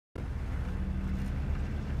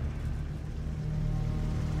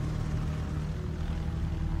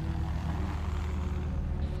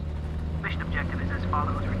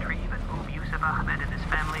follows, retrieve and move Yusuf Ahmed and his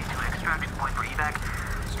family to extraction point for evac.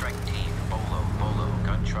 Strike team, Bolo.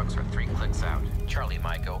 Gun trucks are 3 clicks out. Charlie,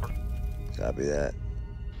 Mike, over. Copy that.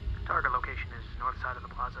 Target location is north side of the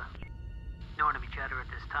plaza. No enemy chatter at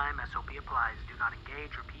this time. SOP applies. Do not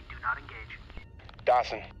engage. Repeat, do not engage.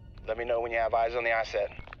 Dawson, let me know when you have eyes on the asset.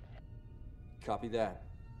 Copy that.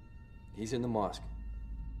 He's in the mosque.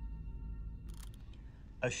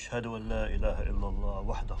 أشهد أن لا إله إلا الله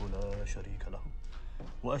وحده لا شريك له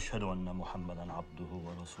وأشهد أن محمدًا عبده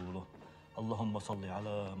ورسوله اللهم صل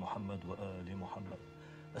على محمد وآل محمد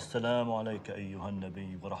السلام عليك أيها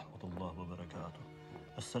النبي ورحمة الله وبركاته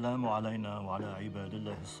السلام علينا وعلى عباد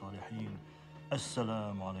الله الصالحين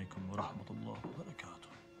السلام عليكم ورحمة الله وبركاته.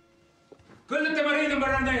 كل التمارين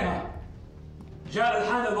مرناها. جاء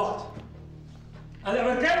الحان الوقت.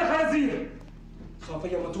 الأمريكان الخنازير سوف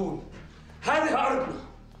يموتون. هذه أرضنا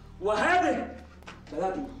وهذه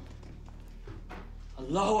بلدنا.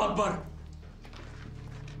 الله أكبر.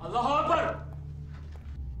 الله أكبر.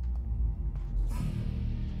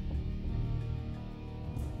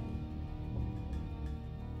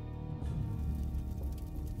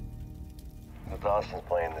 Dawson's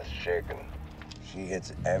playing this chick, and she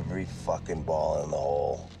hits every fucking ball in the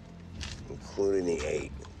hole, including the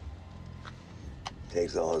 8.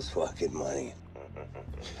 Takes all his fucking money.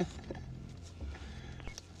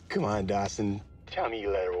 Come on, Dawson. Tell me you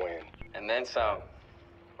let her win. And then some.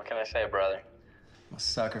 What can I say, brother? I'm a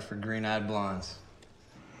sucker for green-eyed blondes.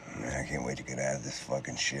 Man, I can't wait to get out of this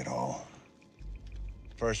fucking shithole.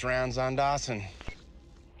 First round's on Dawson.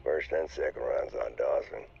 First and second rounds on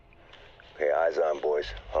Dawson. Okay, eyes on, boys.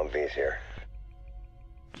 Humvee's here.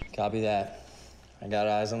 Copy that. I got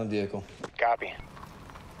eyes on the vehicle. Copy.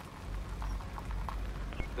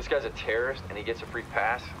 This guy's a terrorist and he gets a free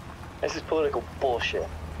pass? This is political bullshit.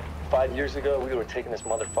 5 years ago, we would have taken this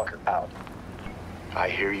motherfucker out. I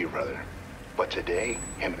hear you, brother. But today,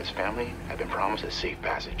 him and his family have been promised a safe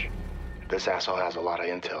passage. This asshole has a lot of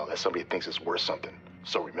intel that somebody thinks is worth something.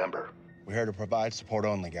 So remember. We're here to provide support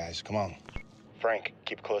only, guys. Come on. Frank,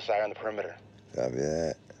 keep a close eye on the perimeter. Copy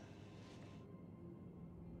that.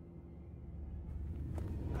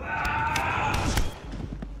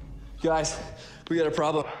 Guys, we got a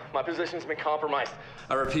problem. My position's been compromised.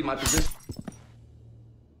 I repeat, my position.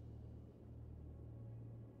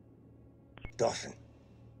 Dawson.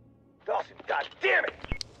 Dawson, god damn it!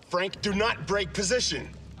 Frank, do not break position.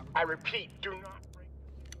 I repeat, do not.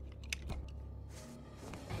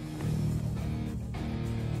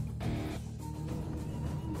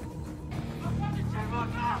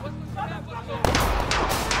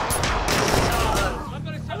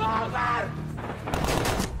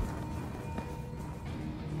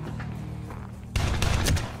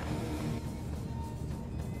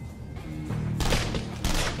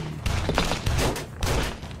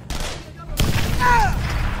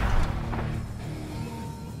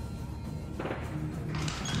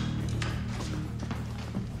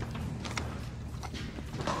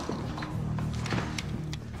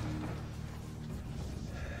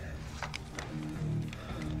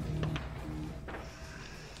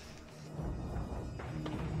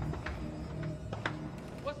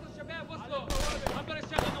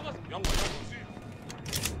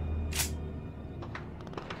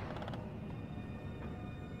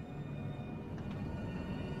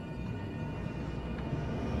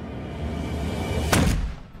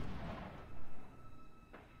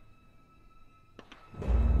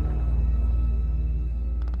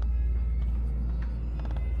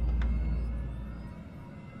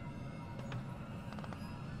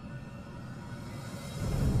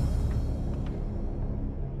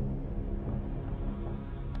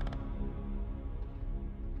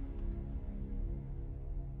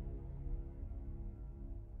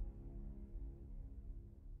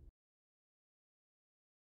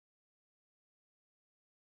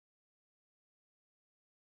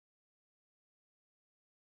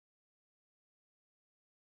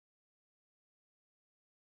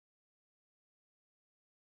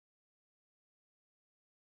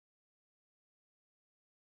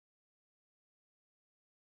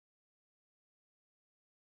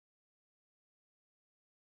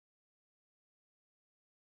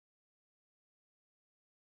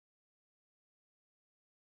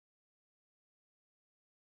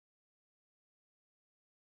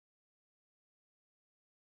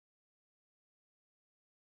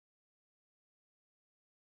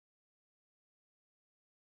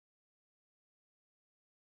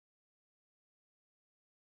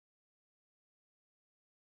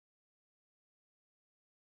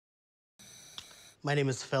 My name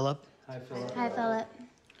is Philip. Hi, Philip. Hi, Philip.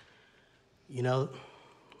 You know,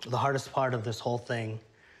 The hardest part of this whole thing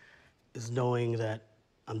is knowing that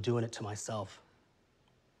I'm doing it to myself.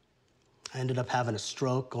 I ended up having a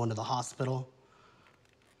stroke, going to the hospital,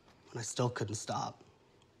 and I still couldn't stop.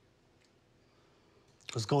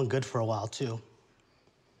 It was going good for a while, too,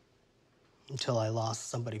 until I lost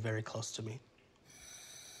somebody very close to me.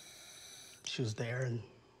 She was there, and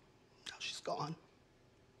now she's gone.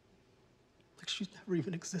 Like she's never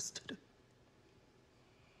even existed.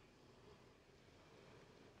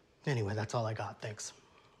 Anyway, that's all I got. Thanks.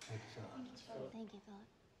 Thank you, Philip.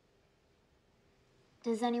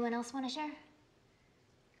 Does anyone else want to share?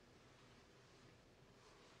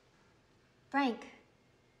 Frank,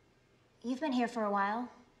 you've been here for a while.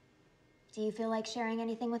 Do you feel like sharing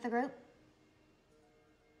anything with the group?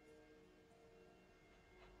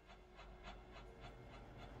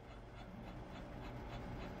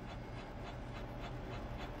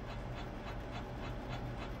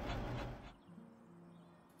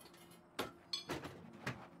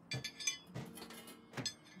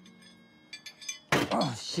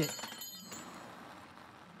 Oh, shit.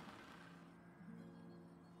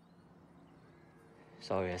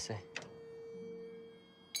 Sorry, I say.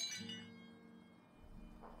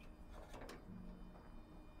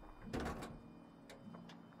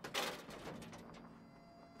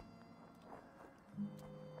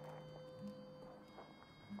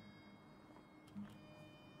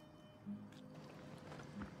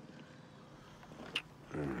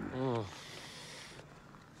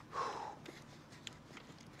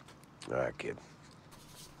 All right, kid.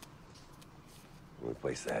 We'll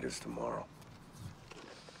play status tomorrow.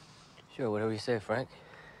 Sure, whatever you say, Frank.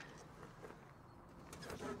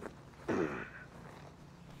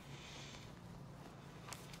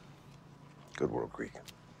 Good work, Creek.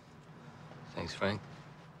 Thanks, Frank.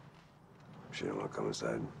 Sure you want to come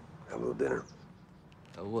inside and have a little dinner?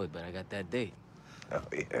 I would, but I got that date. Oh,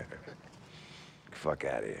 yeah. Fuck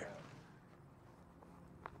out of here.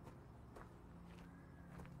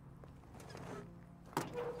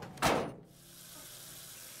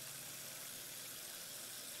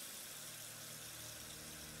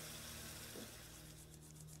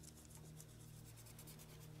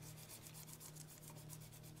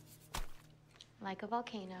 Like a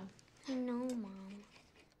volcano. I know, Mom.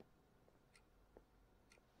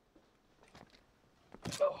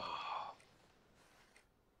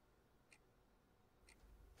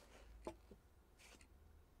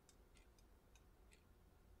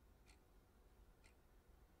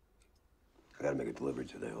 I gotta make a delivery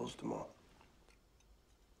to the hills tomorrow.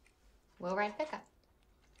 We'll ride pickup.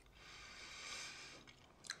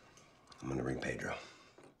 I'm gonna ring Pedro.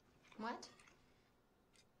 What?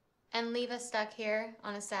 And leave us stuck here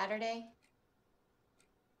on a Saturday?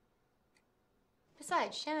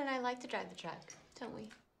 Besides, Shannon and I like to drive the truck, don't we?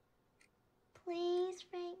 Please,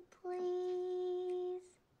 Frank, please.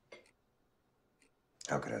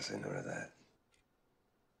 How could I say no to that?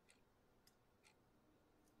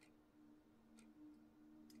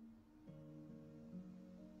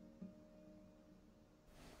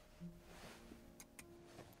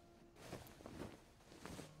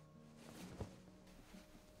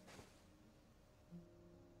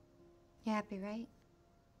 You happy, right?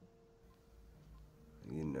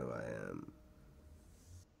 You know I am.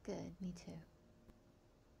 Good, me too.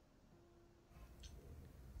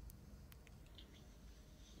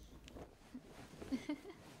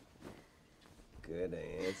 Good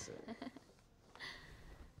answer.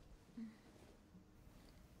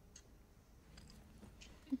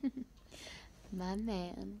 My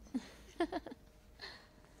man.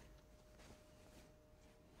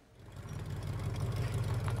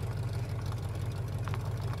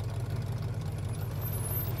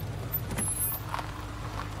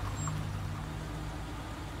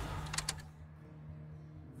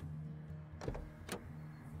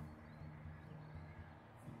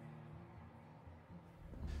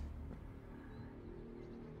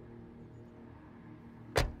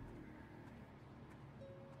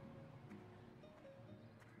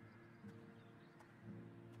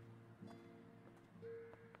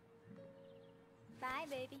 Bye,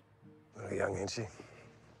 baby. A little young, ain't she?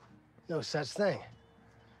 No such thing.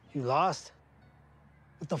 You lost?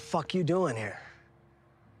 What the fuck you doing here?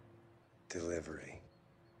 Delivery.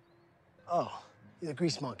 Oh, you're the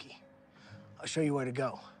grease monkey. I'll show you where to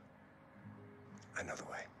go. I know the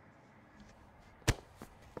way.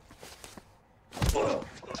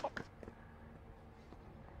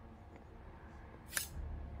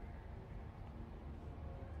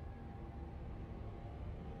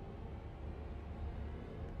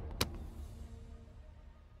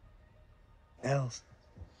 Els,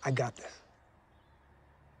 I got this.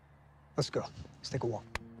 Let's go. Let's take a walk.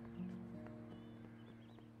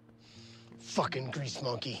 Fucking grease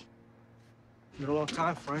monkey. Been a long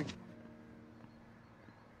time, Frank.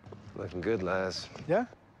 Looking good, Laz. Yeah?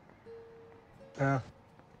 Yeah.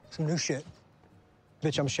 Some new shit.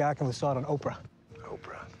 Bitch, I'm shacking with Saud on Oprah.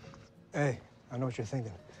 Oprah. Hey, I know what you're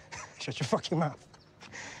thinking. Shut your fucking mouth.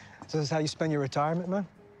 So this is how you spend your retirement, man?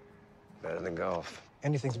 Better than golf.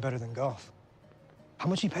 Anything's better than golf. How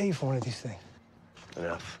much he pay you for one of these things?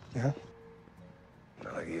 Enough. Yeah?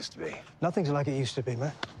 Not like it used to be. Nothing's like it used to be,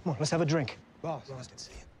 man. Come on, let's have a drink. Boss, I can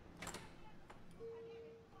see it.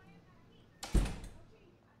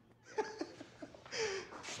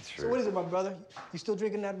 So what is it, my brother? You still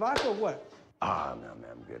drinking that vodka or what? Ah, no,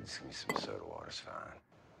 man, I'm good. Just give me some soda water's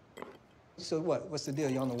fine. So what? What's the deal?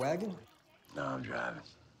 You on the wagon? No, I'm driving.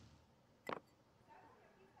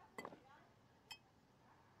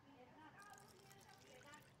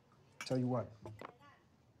 Tell you what.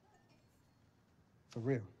 For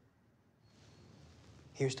real.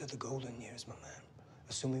 Here's to the golden years, my man.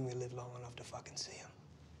 Assuming we live long enough to fucking see him.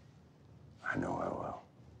 I know I will.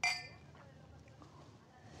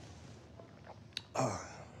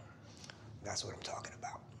 That's what I'm talking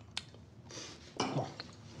about. Come on.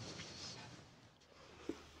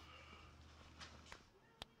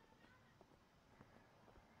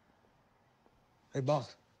 Hey,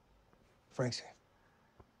 boss. Frank's here.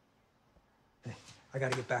 Hey, I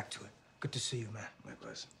gotta get back to it. Good to see you, man.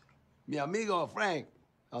 Likewise. Mi amigo, Frank.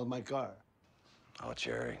 How's my car? Oh,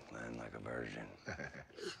 cherry, land like a virgin.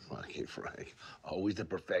 Fucking Frank. Always the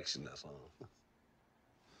perfectionist, huh?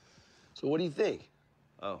 So what do you think?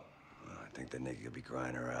 Oh, well, I think that Nikki will be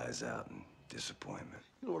crying her eyes out in disappointment.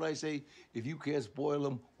 You know what I say? If you can't spoil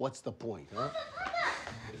them, what's the point, huh?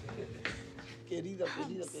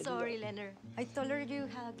 I'm sorry, Leonard. I told her you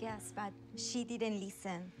had a guest, but she didn't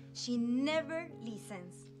listen. She never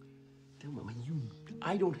listens. Tell Mama,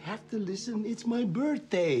 I don't have to listen. It's my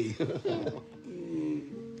birthday.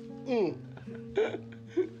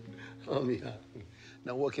 Oh, mija.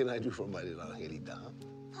 Now, what can I do for my little Angelita? Huh?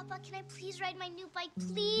 Papa, can I please ride my new bike,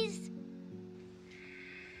 please?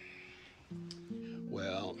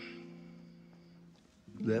 Well,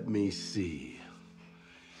 let me see.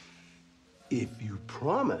 If you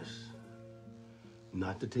promise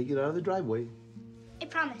not to take it out of the driveway. I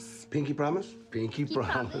promise. Pinky promise? Pinky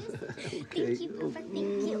promise. Okay. Thank you, Papa. Thank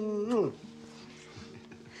you.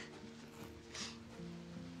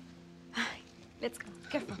 Let's go.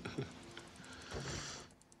 Careful.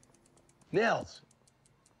 Nels,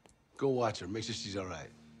 go watch her. Make sure she's all right.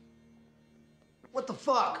 What the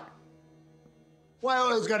fuck? Why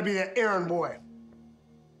always gotta be that errand boy?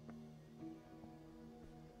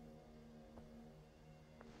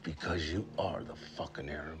 Because you are the fucking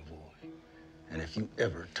errand boy. And if you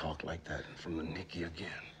ever talk like that in front of Nikki again,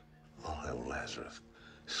 I'll have Lazarus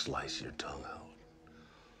slice your tongue out.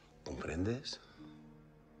 ¿Comprendes?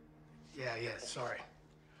 Yeah, sorry.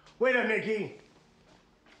 Wait up, Nikki.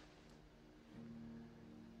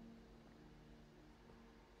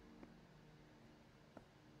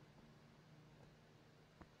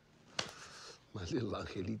 My little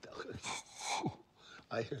Angelita.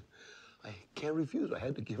 I can't refuse. I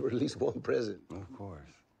had to give her at least one present. Of course.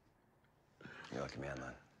 You're lucky man,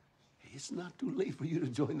 then. It's not too late for you to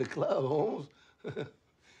join the club, Holmes.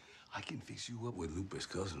 I can fix you up with Lupe's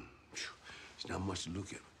cousin. It's not much to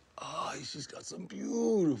look at. Ah, she's got some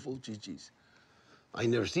beautiful chichis. I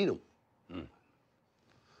never seen them.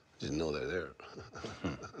 Just know they're there.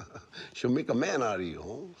 She'll make a man out of you,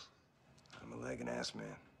 Holmes. I'm a leg and ass man.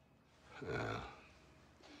 Yeah.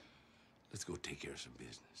 Let's go take care of some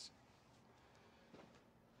business.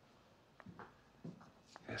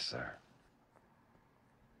 Yes, sir.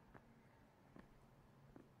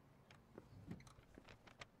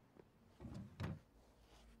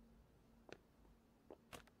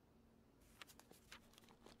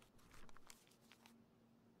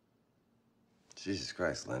 Jesus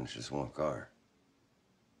Christ, Len, it's just one car.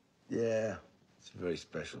 Yeah, it's a very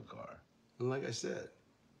special car. And like I said,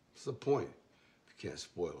 what's the point if you can't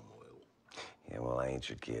spoil them a little? Yeah, well, I ain't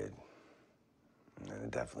your kid. And it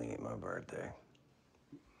definitely ain't my birthday.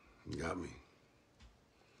 You got me.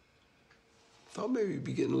 Thought maybe you'd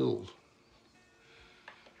be getting a little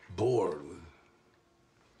bored with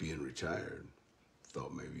being retired.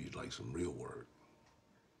 Thought maybe you'd like some real work.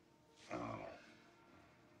 Oh.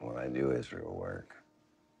 What I do is real work.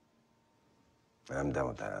 I'm done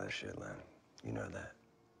with that other shit, Len. You know that.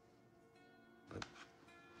 But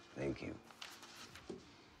thank you.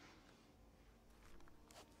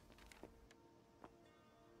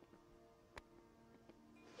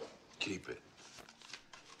 Keep it.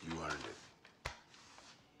 You earned it.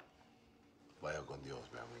 Vaya con Dios,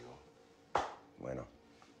 mi amigo. Bueno.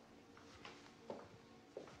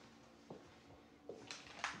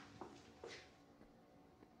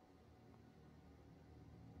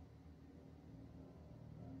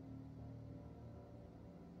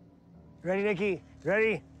 Ready, Nikki?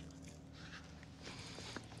 Ready?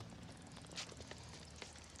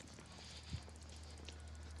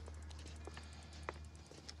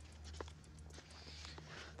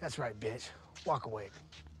 That's right, bitch. Walk away.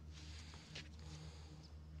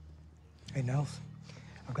 Hey, Nels,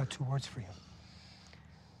 I've got 2 words for you.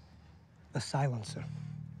 A silencer.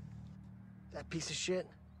 That piece of shit?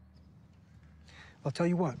 I'll tell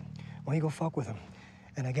you what, why don't you go fuck with him?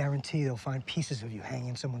 And I guarantee they'll find pieces of you hanging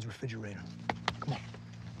in someone's refrigerator. Come on.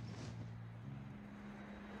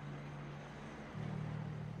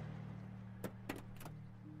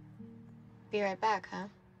 Be right back, huh?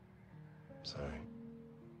 Sorry.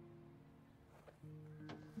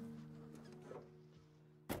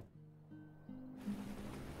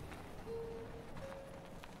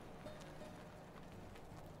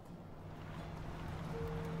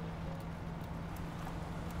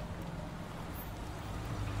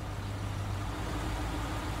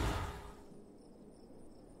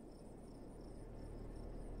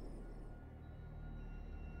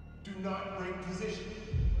 Do not break position.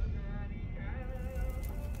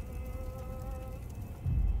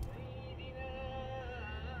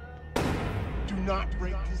 Do not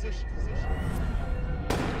break position.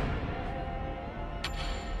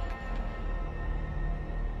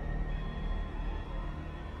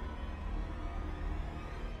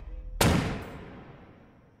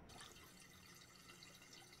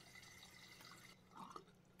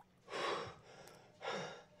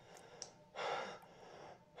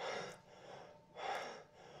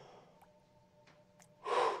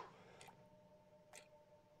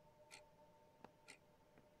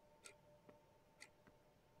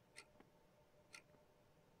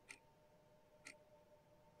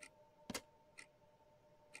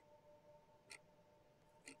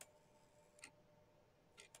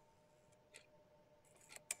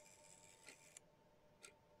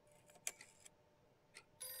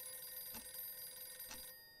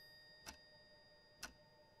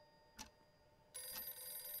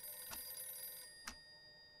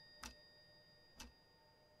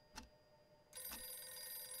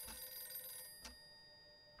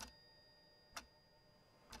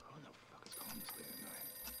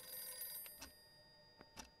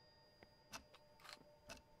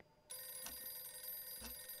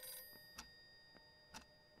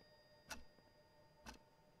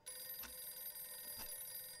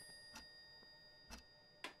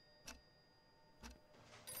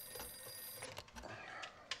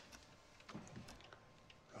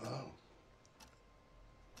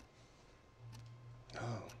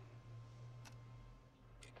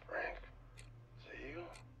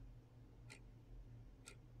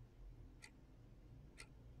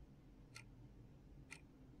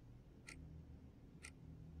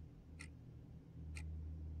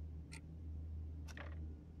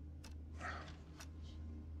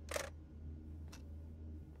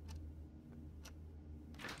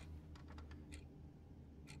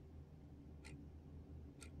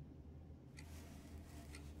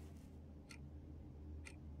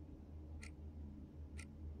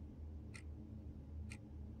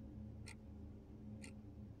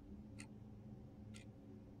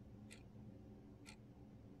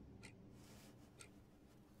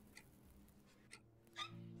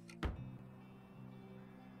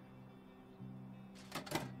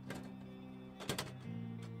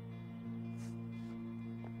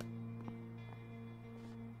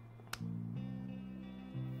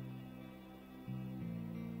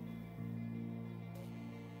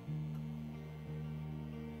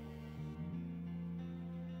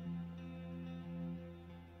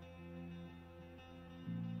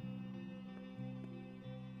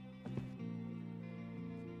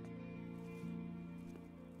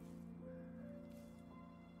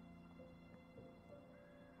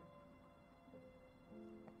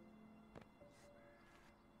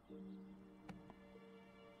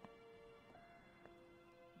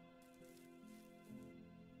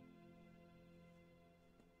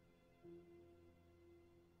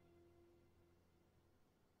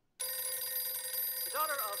 The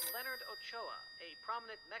daughter of Leonard Ochoa, a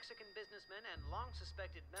prominent Mexican businessman and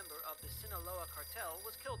long-suspected member of the Sinaloa cartel,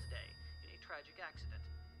 was killed today in a tragic accident.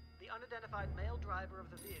 The unidentified male driver of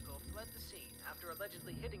the vehicle fled the scene after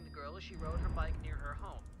allegedly hitting the girl as she rode her bike near her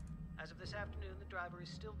home. As of this afternoon, the driver is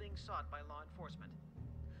still being sought by law enforcement.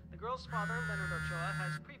 The girl's father, Leonard Ochoa,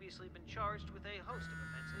 has previously been charged with a host of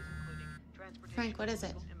offenses, including transportation Frank, what of is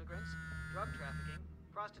it? illegal immigrants, drug trafficking,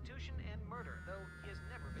 prostitution, and murder, though he has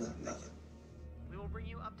never been convicted. We will bring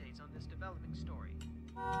you updates on this developing story.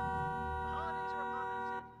 The holidays are upon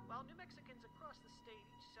us, and while New Mexicans across the state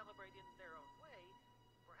each celebrate in their own way,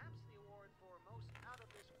 perhaps the award for most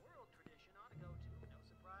out-of-this-world tradition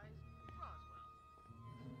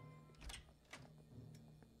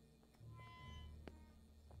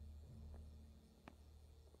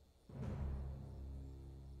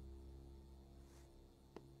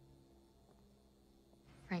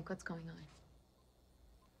Frank, what's going on?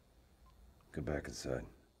 Go back inside.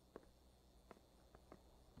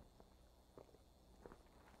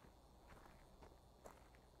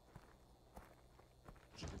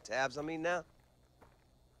 Keeping tabs on me now?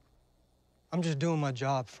 I'm just doing my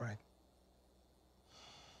job, Frank.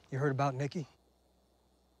 You heard about Nikki?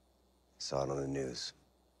 Saw it on the news.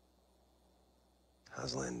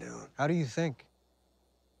 How's Len doing? How do you think?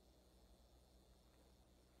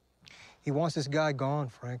 He wants this guy gone,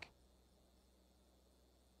 Frank.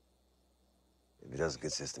 If it doesn't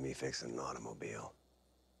consist of me fixing an automobile,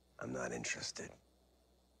 I'm not interested.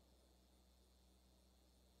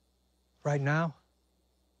 Right now,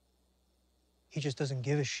 he just doesn't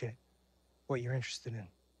give a shit what you're interested in.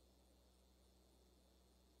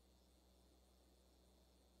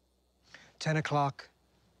 $10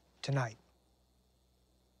 tonight.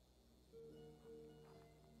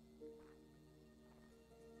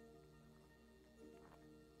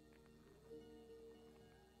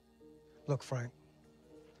 Look, Frank,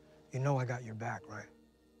 you know I got your back, right?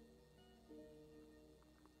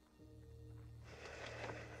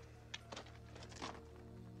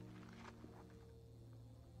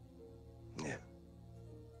 Yeah.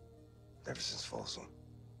 Ever since Folsom.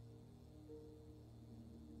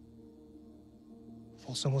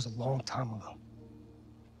 Folsom was a long time ago.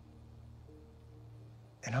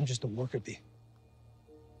 And I'm just a worker bee.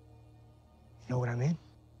 You know what I mean?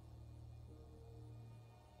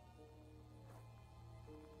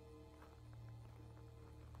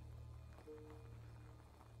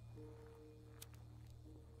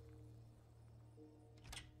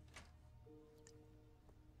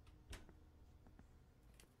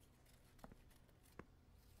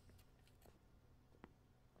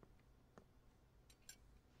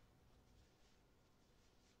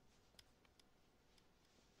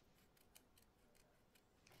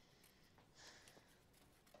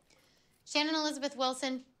 Shannon Elizabeth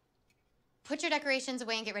Wilson, put your decorations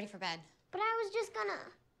away and get ready for bed. But I was just gonna...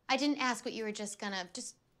 I didn't ask what you were just gonna.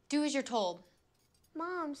 Just do as you're told.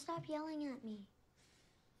 Mom, stop yelling at me.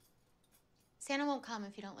 Santa won't come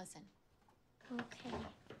if you don't listen. Okay.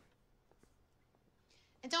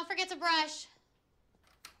 And don't forget to brush.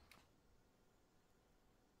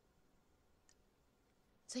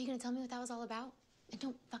 So you gonna tell me what that was all about? And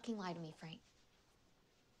don't fucking lie to me, Frank.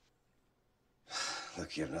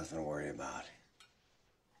 Look, you have nothing to worry about.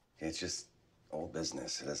 It's just old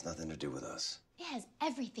business. It has nothing to do with us. It has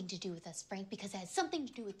everything to do with us, Frank, because it has something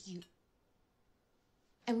to do with you.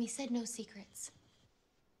 And we said no secrets.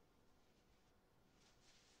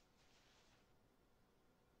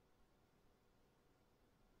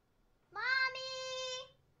 Mommy!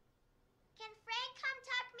 Can Frank come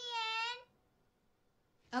tuck me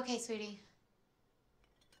in? Okay, sweetie.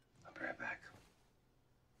 I'll be right back.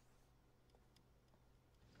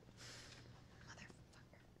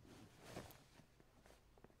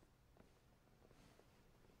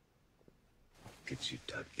 Get you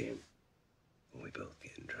tucked in when we both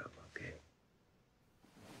get in trouble, okay?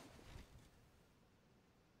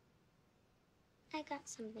 I got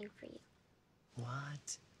something for you.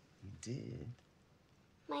 What? You did?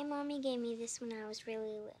 My mommy gave me this when I was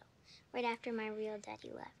really little, right after my real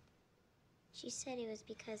daddy left. She said it was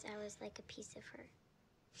because I was like a piece of her.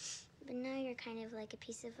 But now you're kind of like a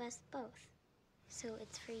piece of us both. So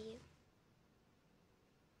it's for you.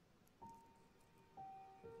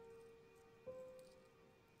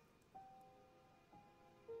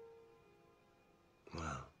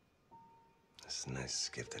 Wow. That's the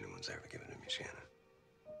nicest gift anyone's ever given to me, Shannon.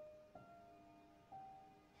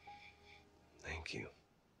 Thank you.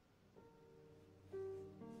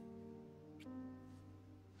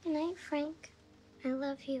 Good night, Frank. I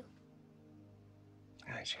love you.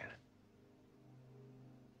 Good night, Shannon.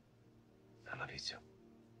 I love you too.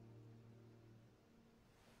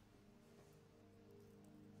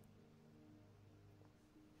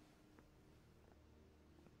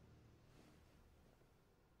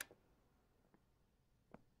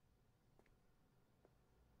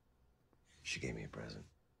 She gave me a present.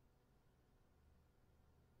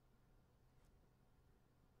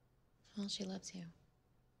 Well, she loves you.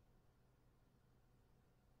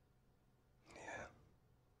 Yeah.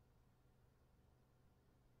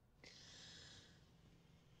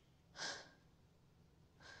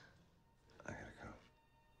 I gotta go.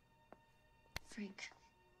 Frank.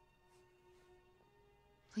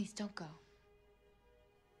 Please don't go.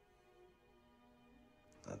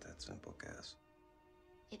 Not that simple, Cass.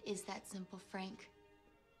 It is that simple, Frank.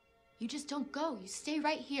 You just don't go. You stay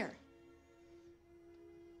right here.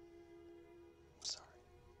 Sorry.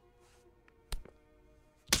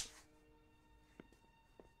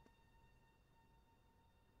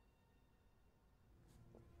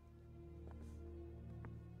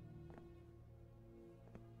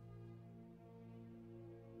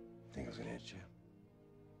 Think I was gonna hit you?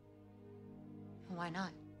 Why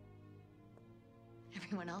not?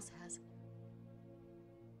 Everyone else has.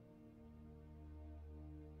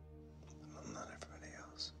 I'm not everybody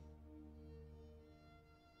else.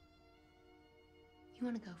 You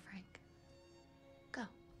want to go, Frank? Go.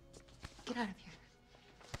 Get out of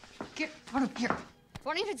here. Get out of here.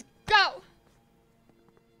 Why don't you just go?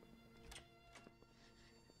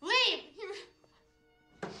 Leave!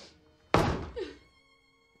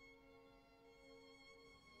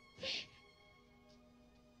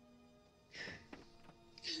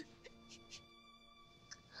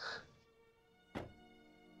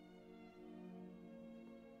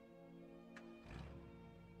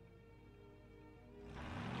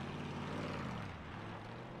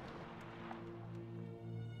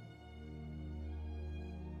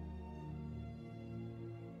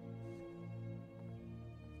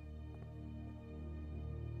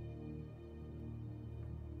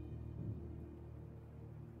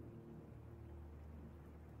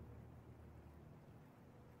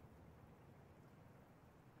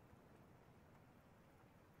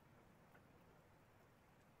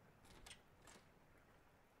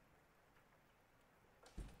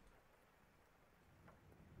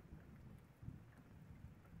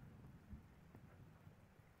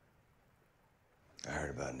 I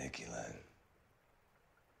heard about Nikki, Len.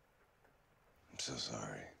 I'm so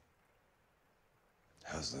sorry.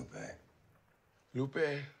 How's Lupe?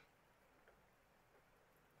 Lupe?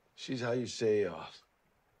 She's how you say,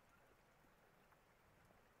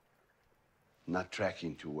 not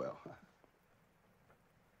tracking too well.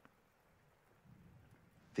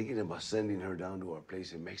 Thinking about sending her down to our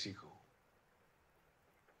place in Mexico.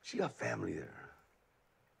 She got family there.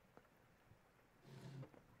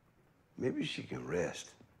 Maybe she can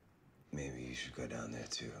rest. Maybe you should go down there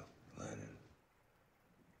too, Lennon.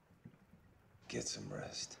 Get some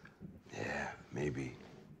rest. Yeah, maybe.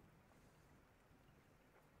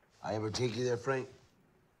 I ever take you there, Frank?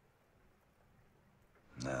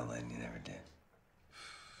 No, Len, you never did.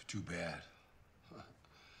 Too bad.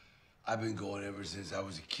 I've been going ever since I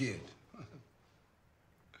was a kid.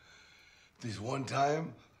 This one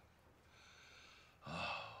time,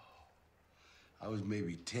 I was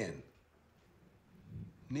maybe 10.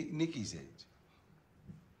 Nikki's age.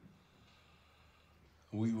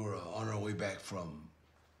 We were on our way back from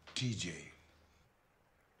TJ.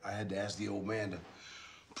 I had to ask the old man to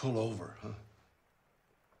pull over,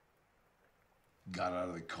 Got out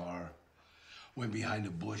of the car, went behind a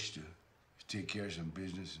bush to take care of some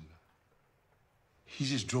business, and he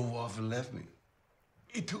just drove off and left me.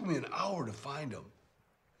 It took me an hour to find him.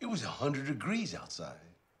 It was 100 degrees outside.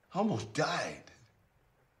 I almost died.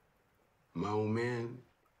 My old man,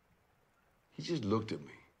 he just looked at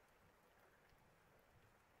me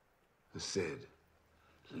and said,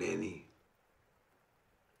 Lenny,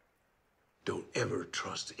 don't ever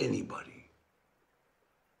trust anybody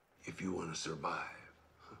if you want to survive.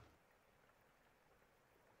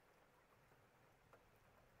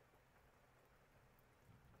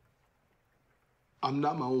 I'm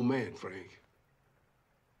not my old man, Frank.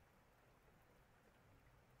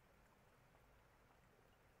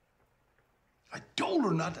 I told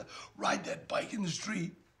her not to ride that bike in the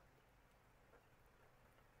street.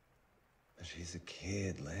 But she's a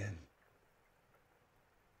kid, Len.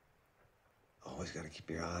 Always gotta keep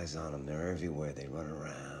your eyes on them. They're everywhere. They run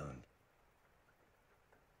around.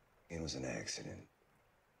 It was an accident.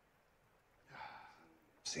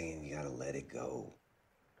 Saying you gotta let it go.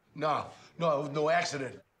 No, it was no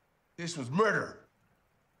accident. This was murder.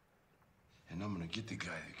 And I'm gonna get the guy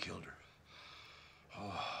that killed her.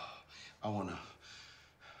 Oh,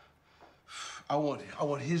 I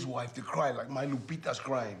want his wife to cry like my Lupita's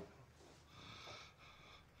crying.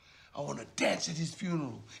 I want to dance at his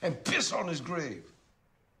funeral and piss on his grave.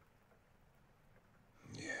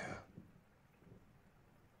 Yeah.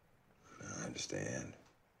 I understand.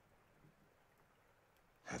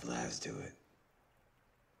 Have Laz do it.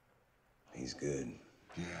 He's good.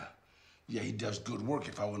 Yeah, he does good work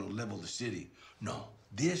if I want to level the city. No,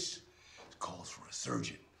 this calls for a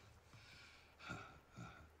surgeon.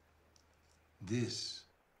 This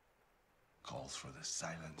calls for the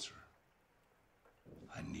silencer.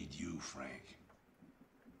 I need you, Frank.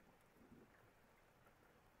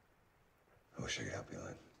 I wish I could help you,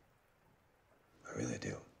 Len. I really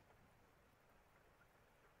do.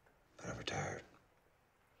 But I'm retired.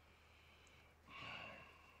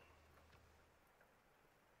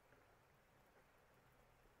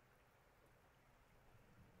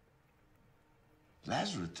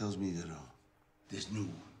 Lazarus tells me that this new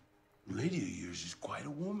lady of yours is quite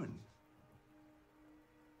a woman.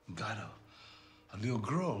 Got A little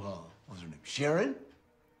girl, huh? What's her name? Sharon?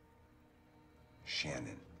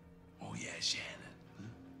 Shannon. Oh, yeah, Shannon. Huh?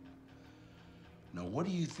 Now, what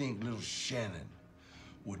do you think little Shannon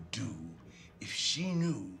would do if she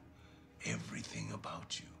knew everything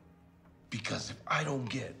about you? Because if I don't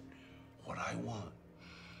get what I want,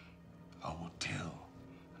 I will tell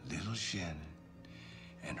little Shannon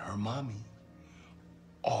and her mommy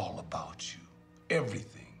all about you.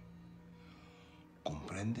 Everything.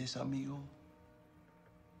 ¿Comprendes, amigo?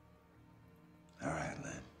 All right,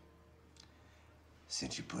 Len.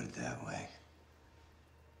 Since you put it that way,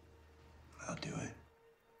 I'll do it.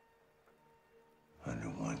 Under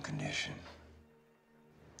one condition.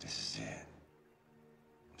 This is it.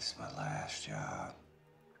 This is my last job.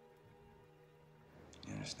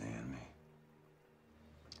 You understand me?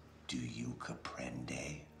 Do you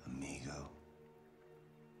comprende, amigo?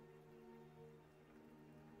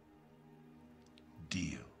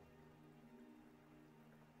 Deal.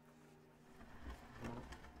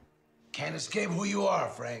 Can't escape who you are,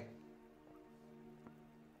 Frank.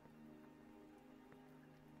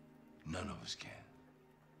 None of us can.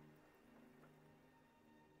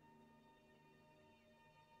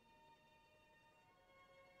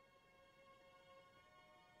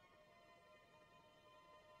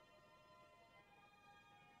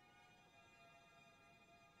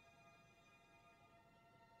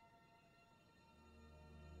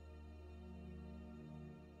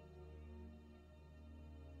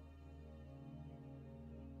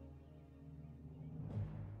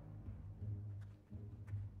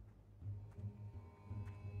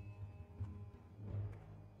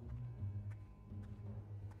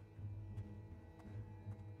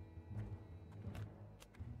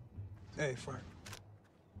 Hey, Frank.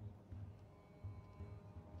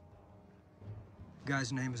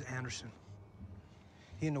 Guy's name is Anderson.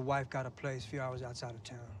 He and the wife got a place a few hours outside of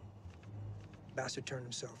town. Bastard turned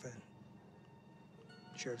himself in.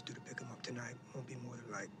 Sheriff's due to pick him up tonight. Won't be more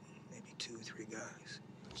than like maybe 2 or 3 guys.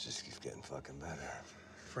 It just keeps getting fucking better.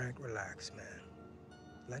 Frank, relax, man.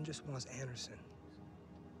 Len just wants Anderson.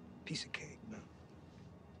 Piece of cake, man.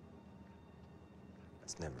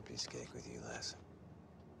 It's never a piece of cake with you, Les.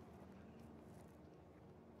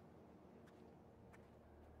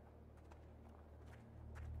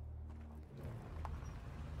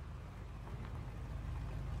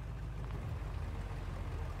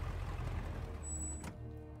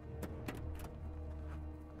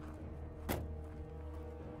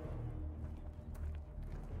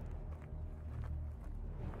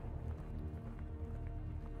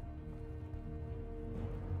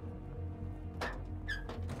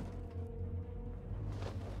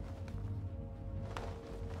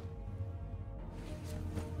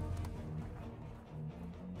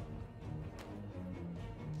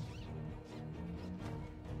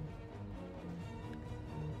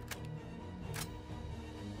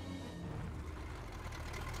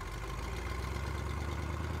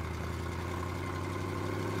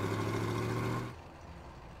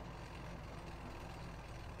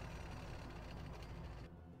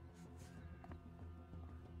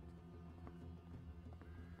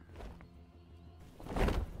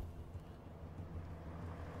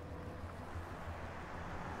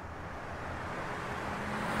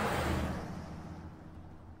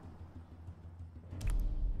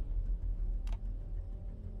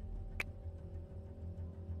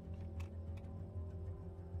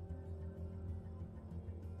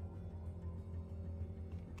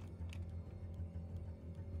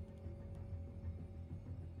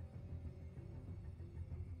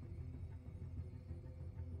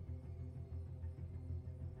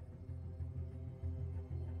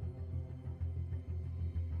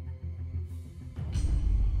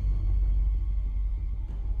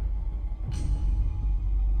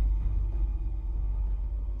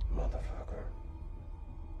 Motherfucker.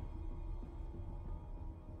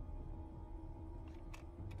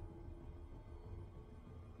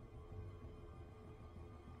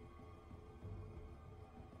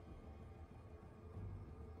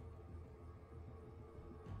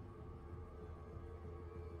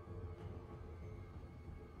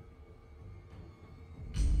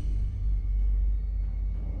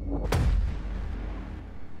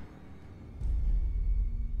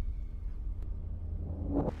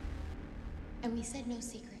 And we said no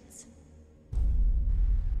secrets.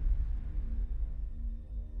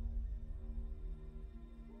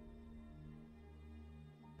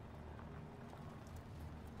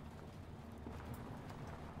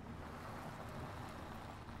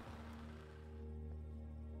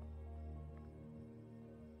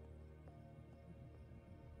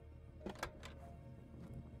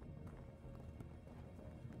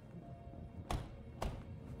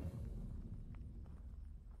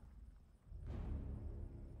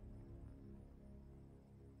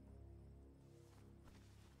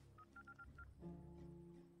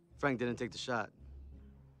 Frank didn't take the shot.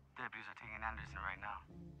 Deputies are taking Anderson right now.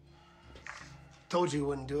 Told you he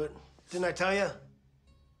wouldn't do it. Didn't I tell you?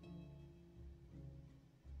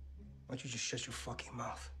 Why don't you just shut your fucking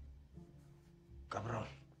mouth? Cabron.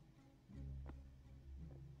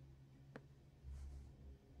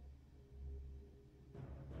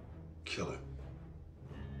 Kill him.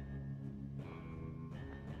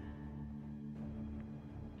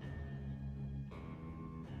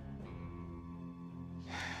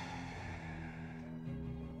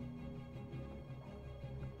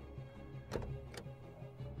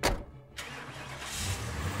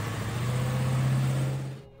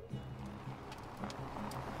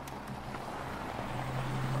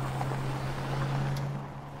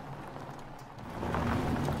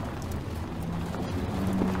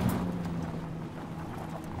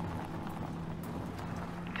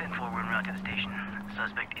 To the station.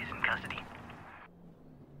 Suspect is in custody.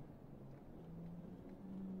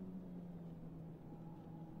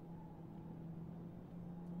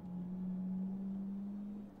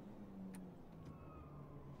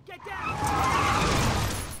 Get down!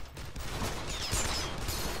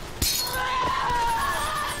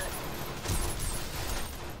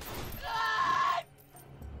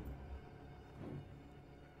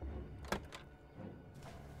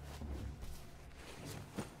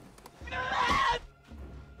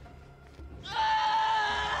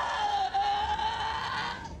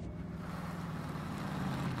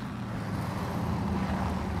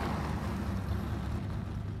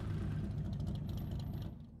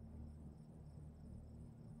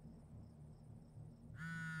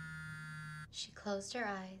 She closed her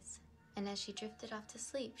eyes, and as she drifted off to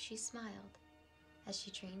sleep, she smiled as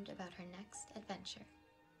she dreamed about her next adventure.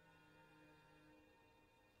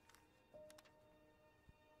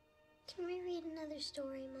 Can we read another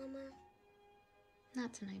story, Mama?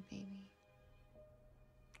 Not tonight, baby.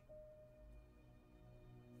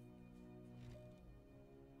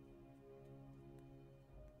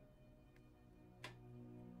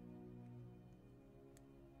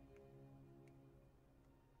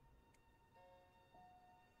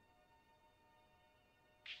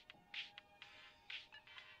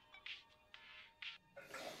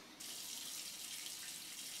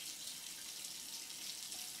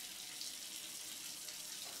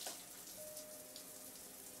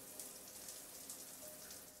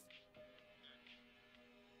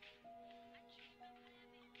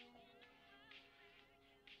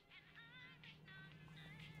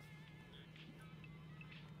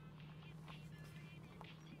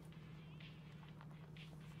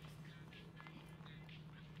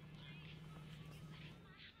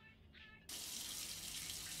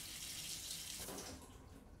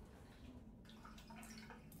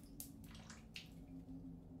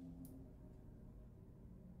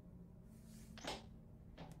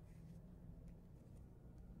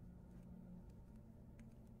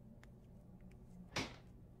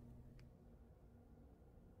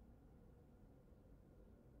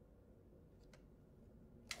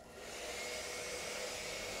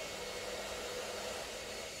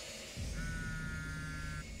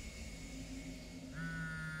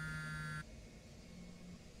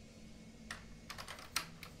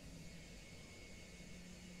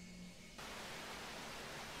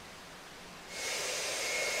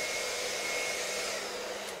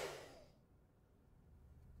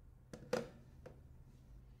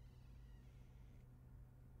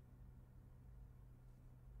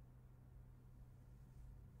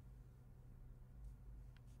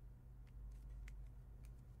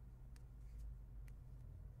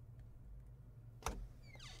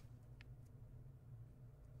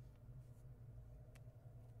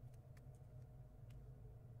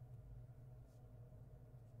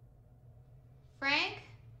 Frank?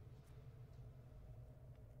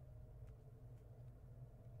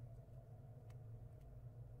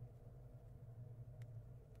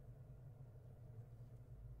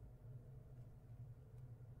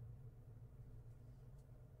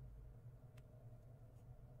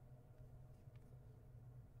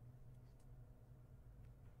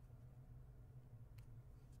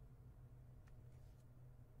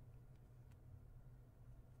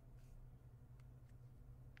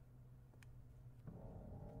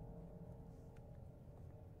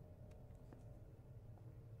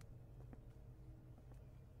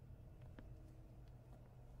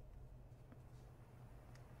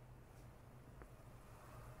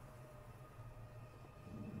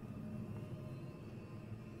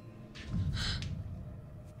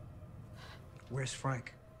 Where's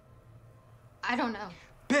Frank? I don't know.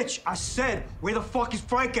 Bitch, I said, where the fuck is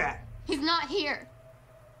Frank at? He's not here.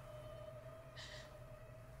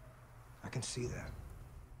 I can see that.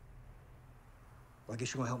 Well, I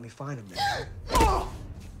guess you're gonna help me find him then.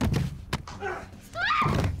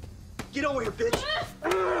 Get over here, bitch!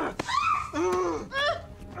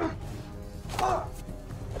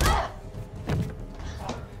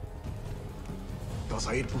 Te vas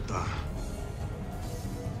a ir, puta.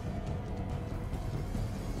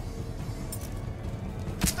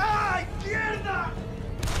 ¡Ay, mierda!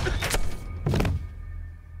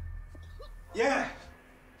 Yeah.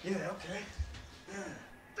 Yeah, okay.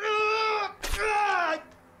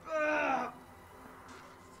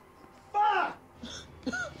 Fuck!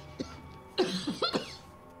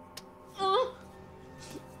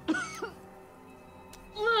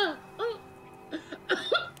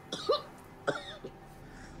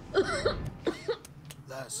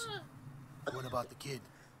 Les, what about the kid?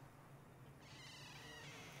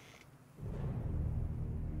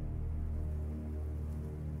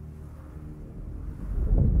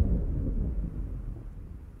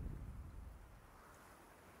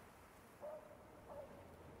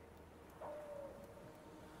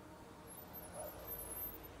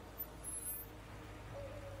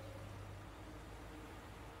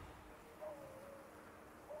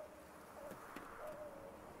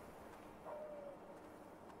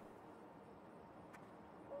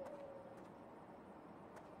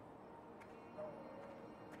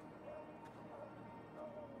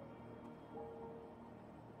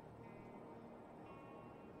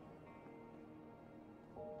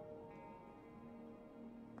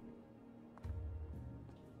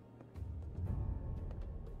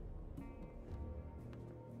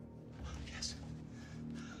 Yes.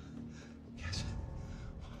 Yes.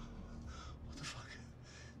 What the fuck?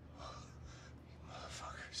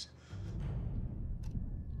 Motherfuckers.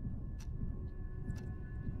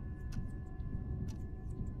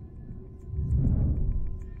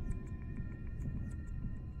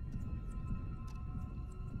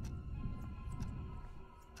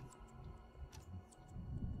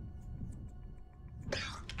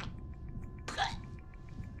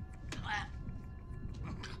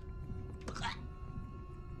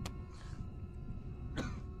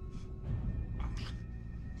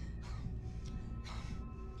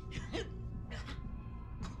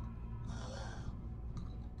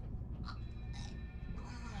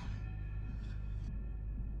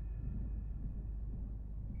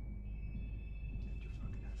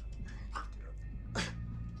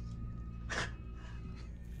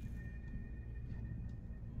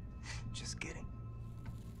 Just kidding.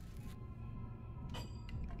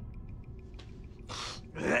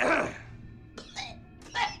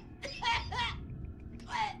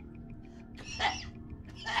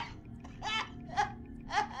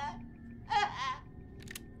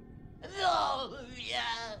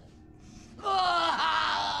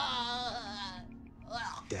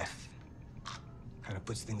 Death kind of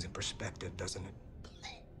puts things in perspective, doesn't it?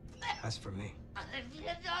 As for me,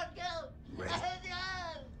 ready?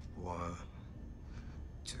 1,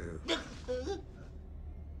 2.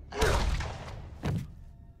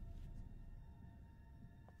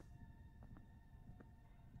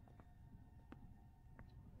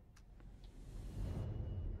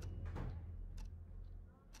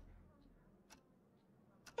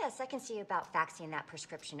 Yes, I can see about faxing that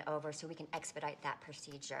prescription over so we can expedite that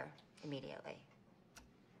procedure immediately.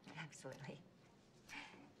 Absolutely.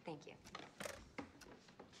 Thank you.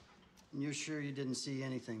 You're sure you didn't see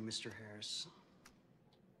anything, Mr. Harris?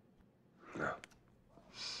 No.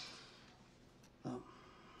 Oh.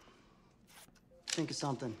 Think of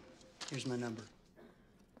something. Here's my number.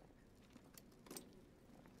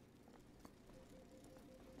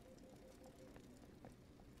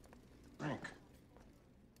 Frank.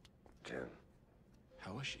 Jen.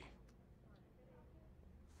 How is she?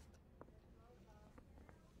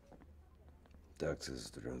 Ducks is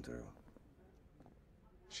through and through.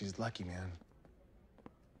 She's lucky, man.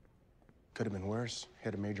 Could have been worse.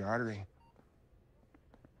 Hit a major artery.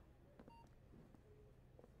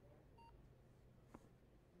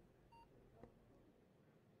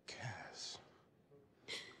 Cass.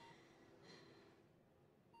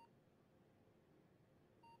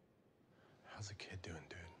 How's the kid doing,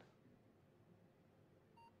 dude?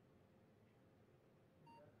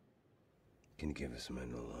 Can you give us a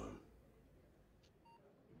minute alone?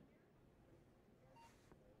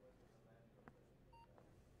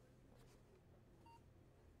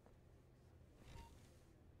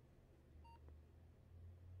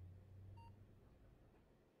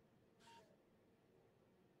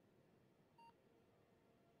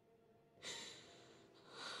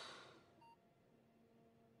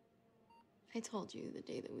 I told you the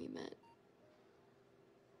day that we met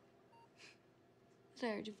that I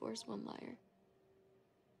heard you force one liar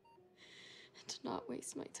to not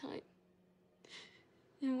waste my time.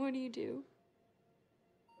 And what do?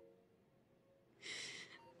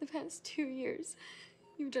 The past 2 years,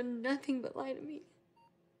 you've done nothing but lie to me.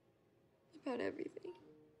 About everything.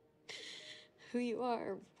 Who you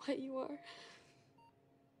are, what you are.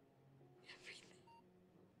 Everything.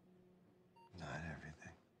 Not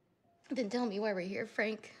everything. Then tell me why we're here,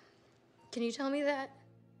 Frank. Can you tell me that?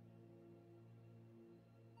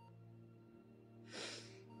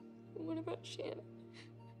 What about Shannon?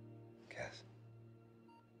 Cass,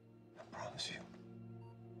 I promise you,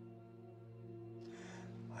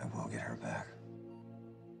 I will get her back.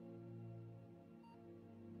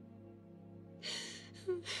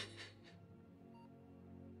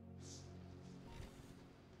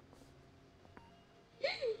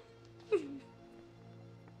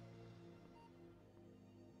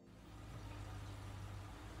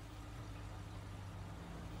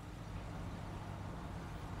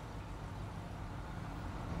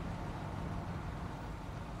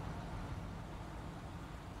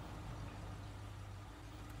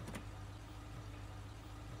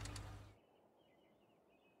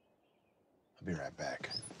 I'll be right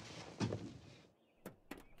back.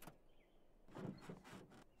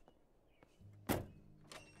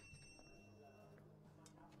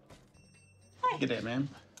 Good day, ma'am.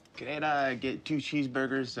 Could I get 2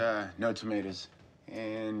 cheeseburgers, no tomatoes,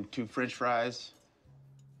 and 2 French fries?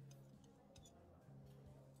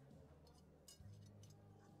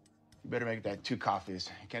 You better make that 2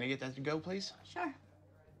 coffees. Can I get that to go, please? Sure.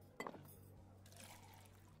 Oh,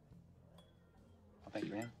 thank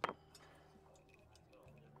you, ma'am.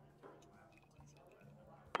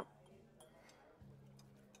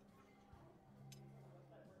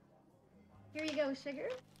 Here you go, sugar.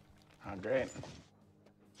 Oh, great.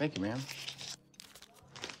 Thank you, ma'am.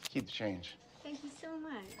 Keep the change. Thank you so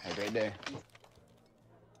much. Have a great day.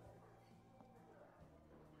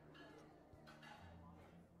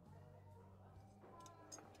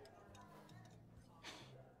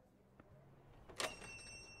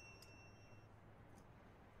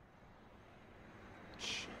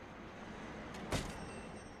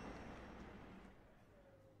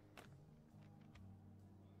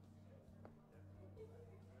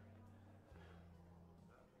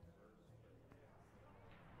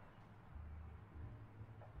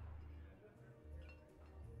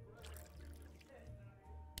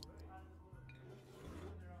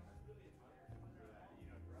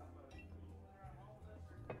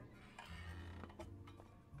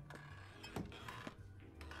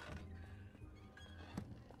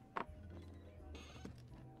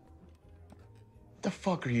 What the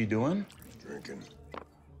fuck are you doing? Drinking.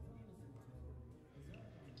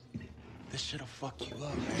 This shit'll fuck you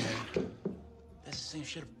up, man. That's the same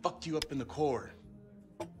shit'll fuck you up in the core.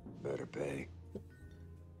 Better pay.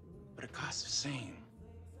 But it costs the same.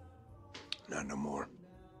 Not no more.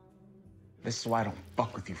 This is why I don't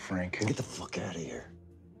fuck with you, Frank. Get the fuck out of here.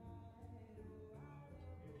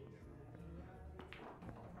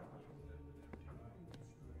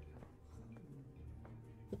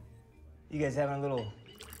 You guys having a little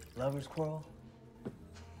lover's quarrel?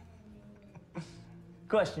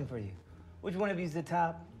 Question for you. Which one of you's the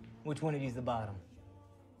top? Which one of you's the bottom?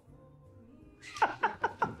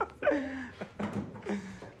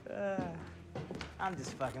 I'm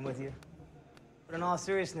just fucking with you. But in all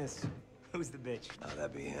seriousness, who's the bitch? Oh,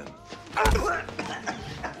 that'd be him.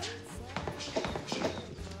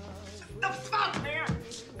 The fuck,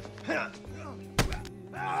 man?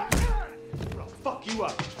 Bro, fuck you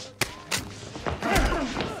up.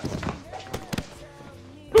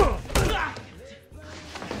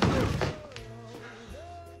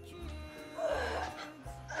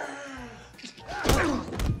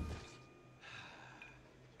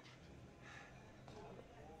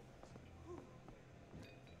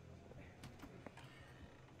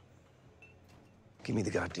 Give me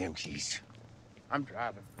the goddamn keys. I'm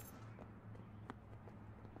driving.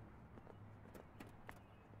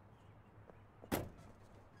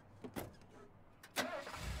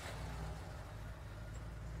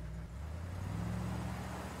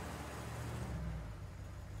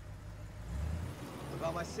 What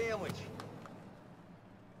about my sandwich?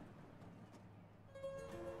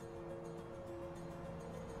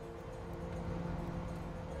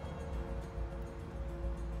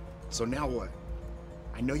 So now what?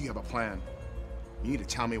 I know you have a plan. You need to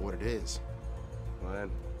tell me what it is.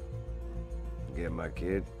 Plan? Get my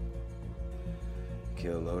kid.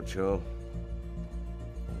 Kill Ocho.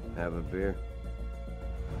 Have a beer.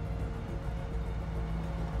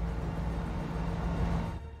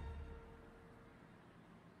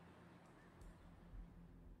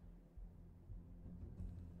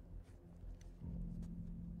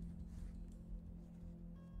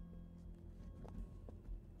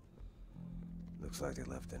 Looks like they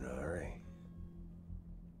left in a hurry.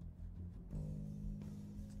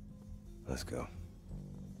 Let's go.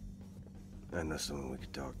 I know someone we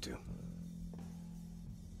could talk to.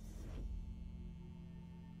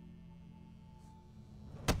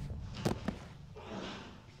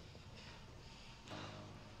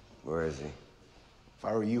 Where is he? If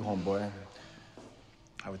I were you, homeboy,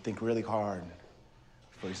 I would think really hard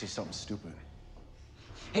before you say something stupid.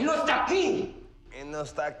 Él no está aquí! Él no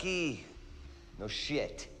está aquí. No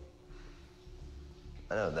shit.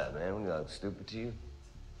 I know that, man. When you look stupid to you?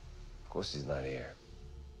 Of course he's not here.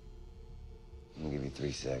 I'm gonna give you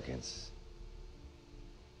 3 seconds.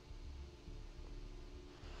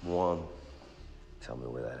 1, tell me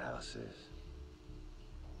where that house is.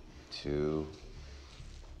 2,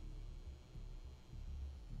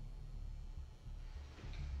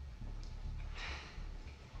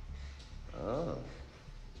 oh,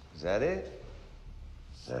 is that it?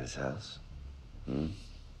 Is that his house? Hmm?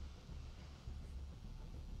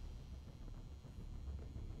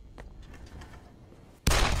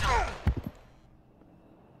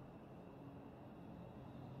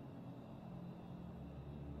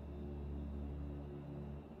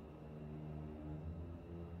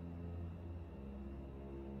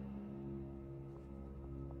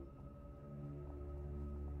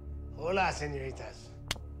 Hola, señoritas.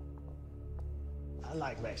 I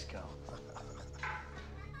like Mexico.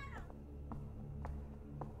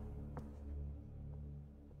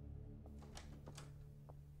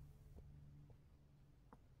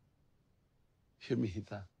 Here,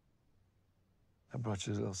 mijita. I brought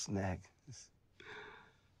you a little snack.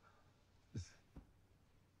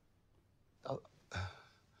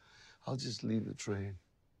 I'll just leave the tray in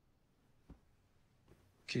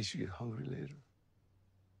case you get hungry later.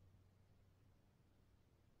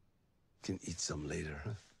 Can eat some later,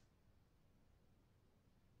 huh?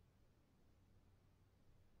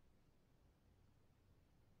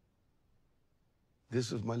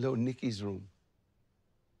 This was my little Nikki's room.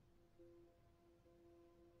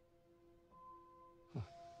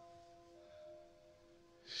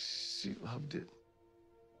 She loved it.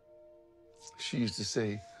 She used to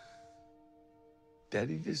say,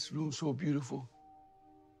 "Daddy, this room's so beautiful.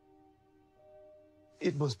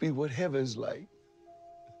 It must be what heaven's like."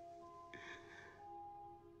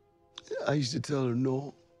 I used to tell her,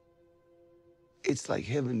 "No, it's like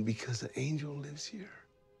heaven because an angel lives here."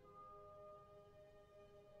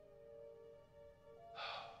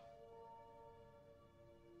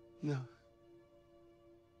 No.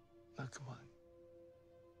 Now, come on.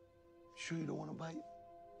 Sure you don't want to bite?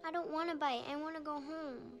 I don't want to bite. I want to go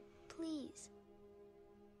home. Please.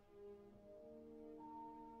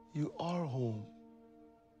 You are home.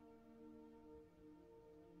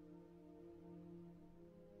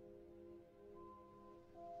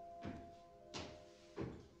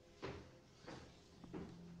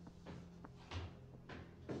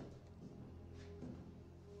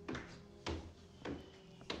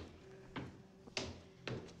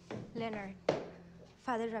 Leonard,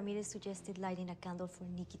 Father Ramirez suggested lighting a candle for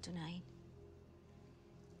Nikki tonight.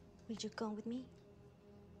 Will you come with me?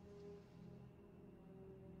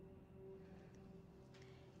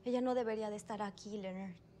 Ella no debería de estar aquí,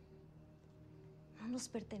 Leonard. No nos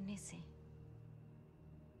pertenece.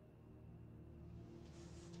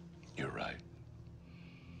 You're right.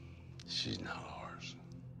 She's not ours.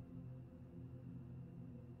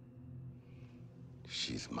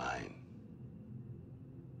 She's mine.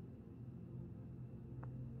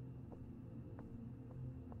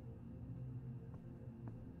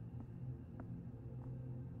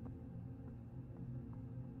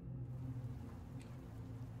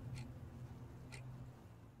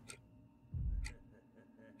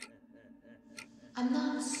 I'm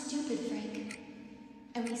not stupid, Frank.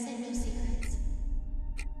 And we said no secrets.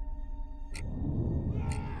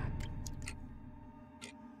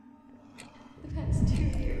 The past 2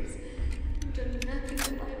 years, you've done nothing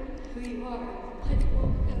but lie about who you are. Lied to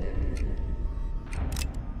Mom about everything.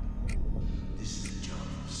 This is a job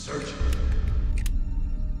for a surgeon.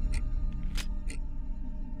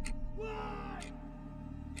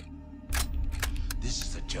 This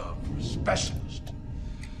is a job for a specialist.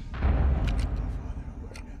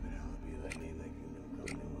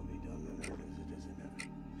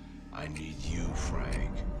 I need you,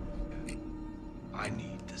 Frank. I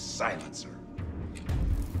need the silencer.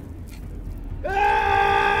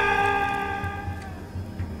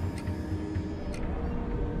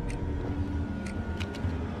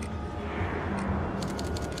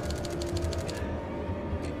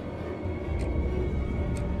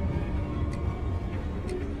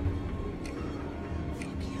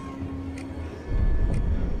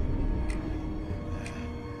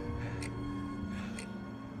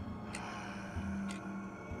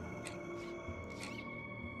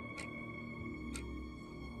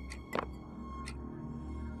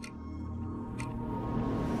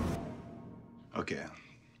 Okay.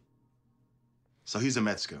 So he's in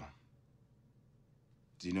Mexico.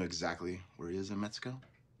 Do you know exactly where he is in Mexico?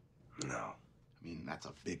 No. I mean, that's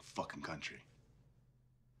a big fucking country.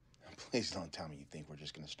 Please don't tell me you think we're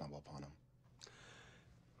just gonna stumble upon him.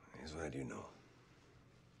 Here's what I do know.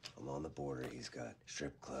 Along the border, he's got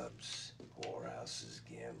strip clubs, whorehouses,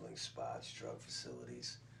 gambling spots, drug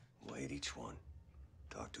facilities. We'll hit each one.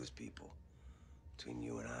 Talk to his people. Between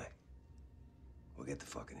you and I, we'll get the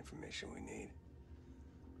fucking information we need.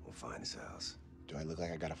 We'll find his house. Do I look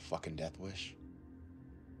like I got a fucking death wish?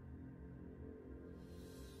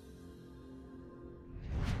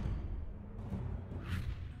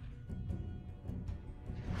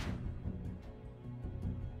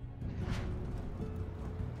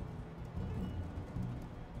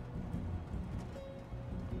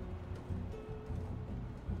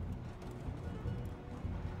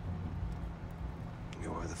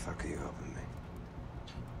 Why the fuck are you helping me?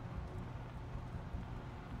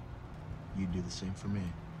 You'd do the same for me.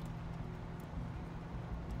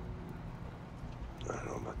 I don't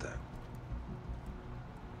know about that.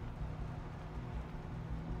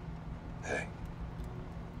 Hey.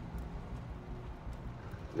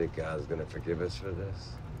 Think God's gonna forgive us for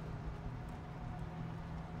this?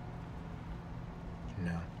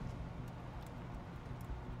 No.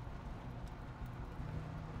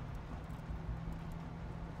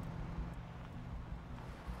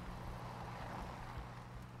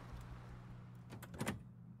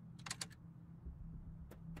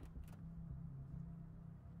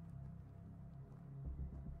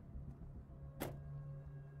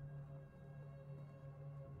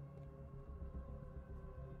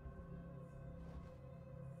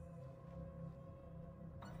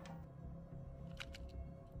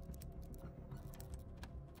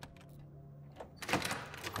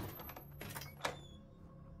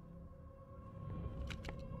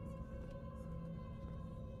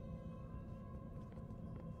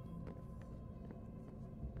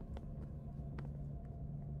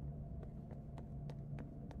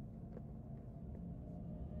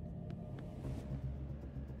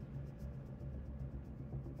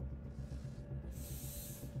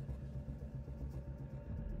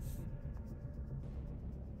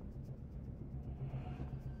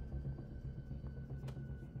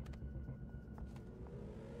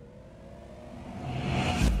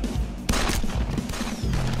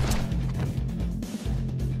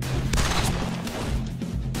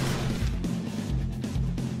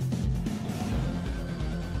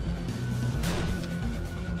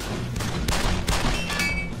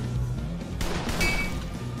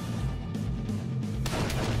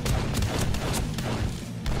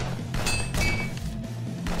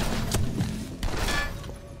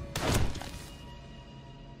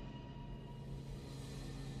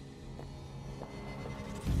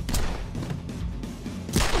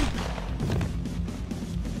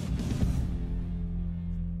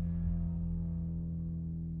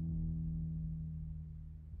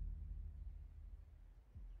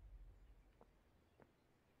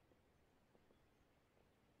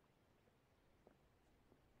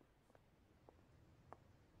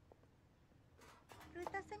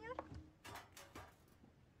 ¿Fruta, señor?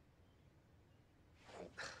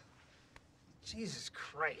 Jesus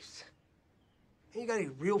Christ. Ain't you got any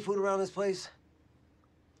real food around this place?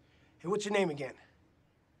 Hey, what's your name again?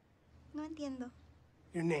 No entiendo.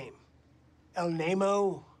 Your name. El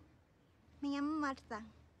Nemo? Me llamo Marta.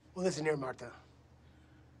 Well, listen here, Marta.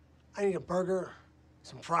 I need a burger,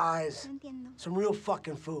 some fries, No entiendo. some real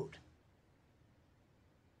fucking food.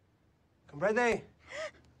 Comprende?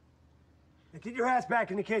 Now get your ass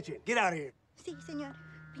back in the kitchen. Get out of here. Sí, señor.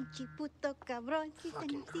 Pinche puto cabrón. Sí,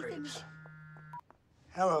 señor. Sí, señor.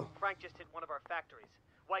 Hello. Frank just hit one of our factories,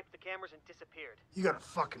 wiped the cameras, and disappeared. You gotta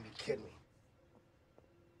fucking be kidding me.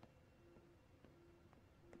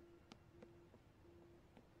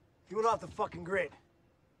 He went off the fucking grid.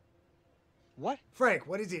 What? Frank,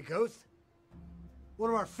 what is he, a ghost? One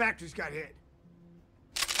of our factories got hit.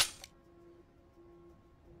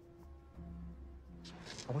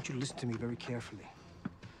 I want you to listen to me very carefully.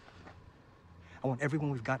 I want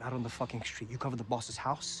everyone we've got out on the fucking street. You cover the boss's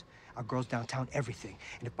house, our girls downtown, everything.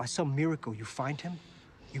 And if by some miracle you find him,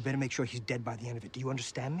 you better make sure he's dead by the end of it. Do you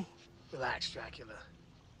understand me? Relax, Dracula.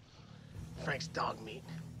 Frank's dog meat.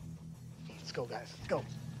 Let's go, guys. Let's go.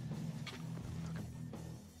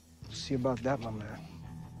 See about that, my man.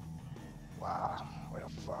 Wow, way to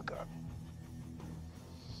fuck up.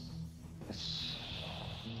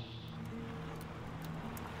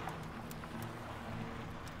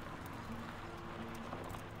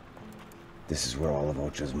 This is where all of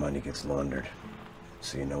Ocho's money gets laundered.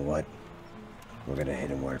 So you know what? We're gonna hit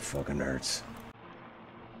him where it fucking hurts.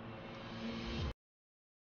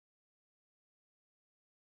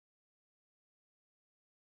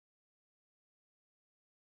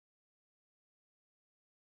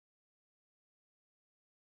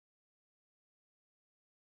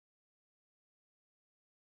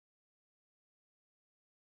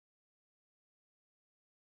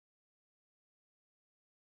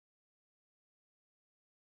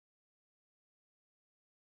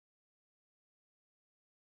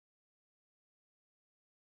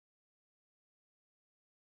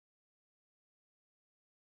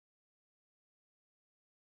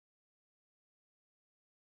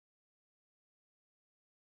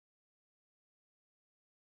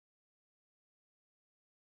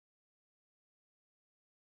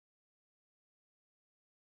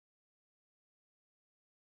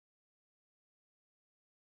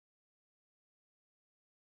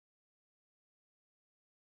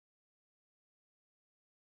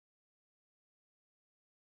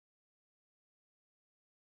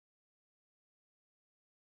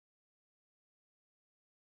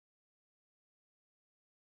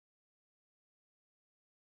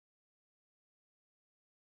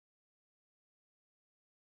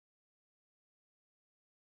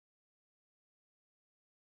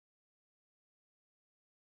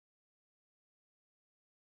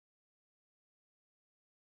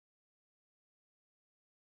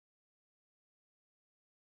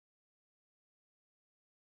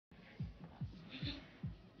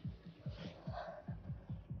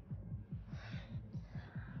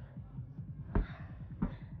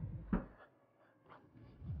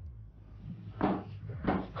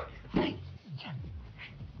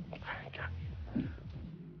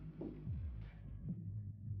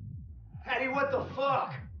 What the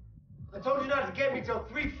fuck? I told you not to get me till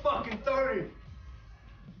 3:30.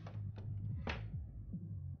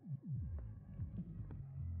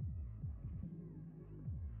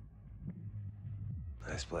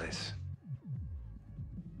 Nice place.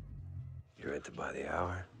 You rented by the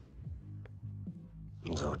hour.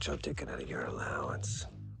 There's Ocho taking out of your allowance.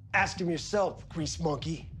 Ask him yourself, grease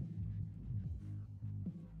monkey.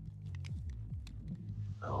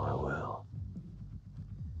 Oh, I will.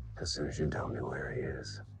 As soon as you tell me where he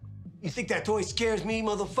is. You think that toy scares me,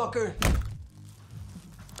 motherfucker?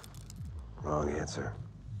 Wrong answer.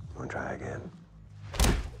 Wanna try again?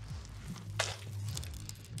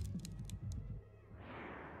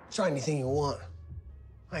 Try anything you want.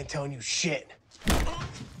 I ain't telling you shit.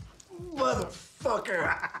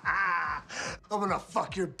 Motherfucker! I'm gonna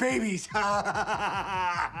fuck your babies!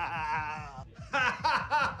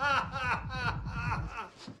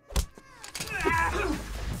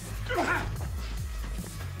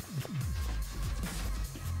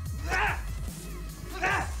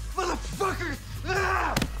 Motherfucker!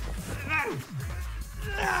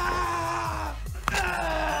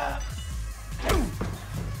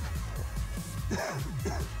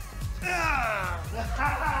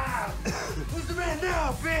 Who's the man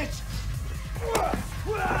now, bitch?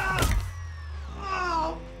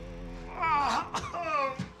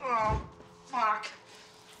 Oh, fuck.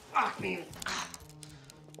 Fuck me.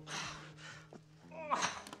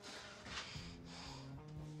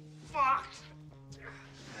 Fuck.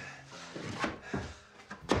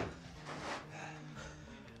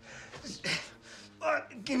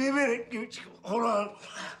 Give me a minute. Hold on.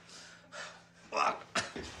 Fuck.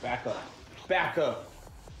 Back up. Back up.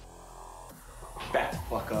 Back the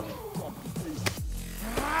fuck up. Fuck.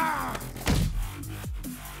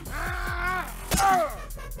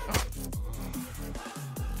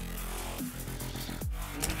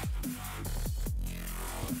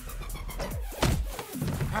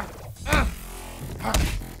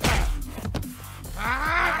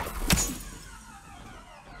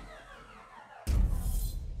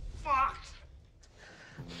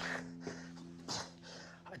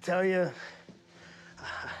 I tell you,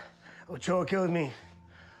 Ochoa killed me.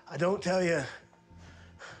 I don't tell you,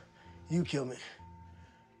 you kill me.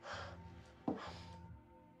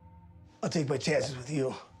 I'll take my chances with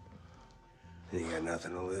you. You got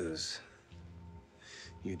nothing to lose.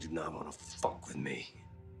 You do not want to fuck with me.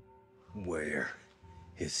 Where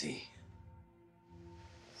is he?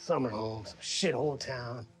 Summer home, some shithole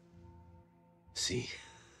town. See?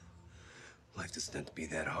 Life doesn't have to be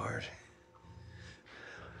that hard.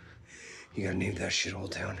 You gotta name that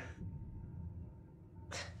shithole town.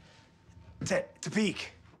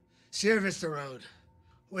 Tepic. Sierra Vista Road.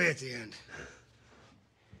 Way at the end.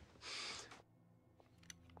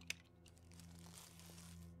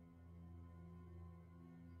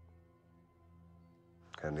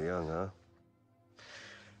 Kinda young, huh?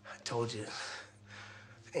 I told you.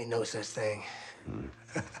 Ain't no such thing.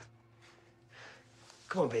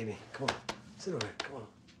 Come on, baby. Come on. Sit over here. Come on.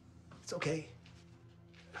 It's okay.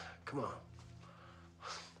 Come on.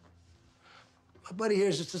 My buddy here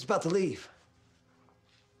is just about to leave.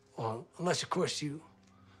 Well, unless, of course, you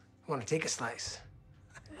want to take a slice.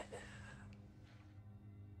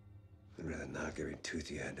 I'd rather knock every tooth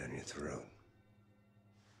you had down your throat.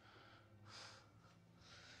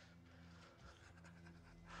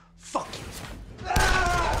 Fuck you.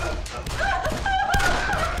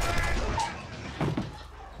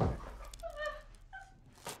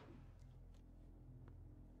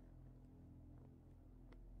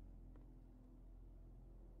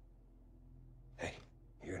 Hey,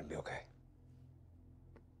 you're gonna be okay.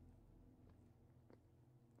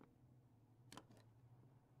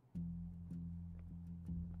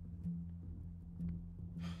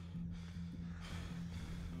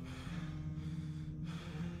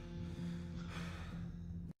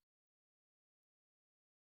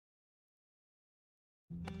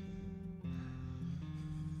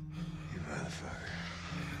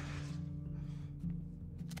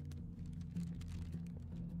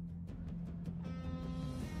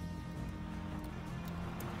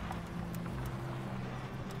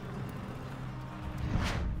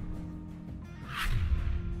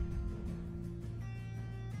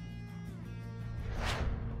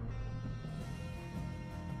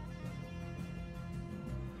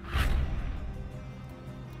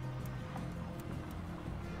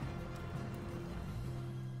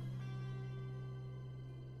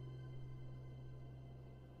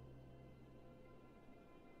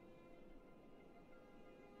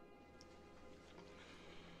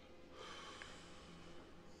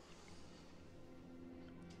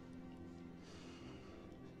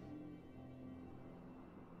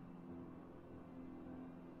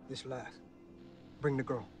 This last. Bring the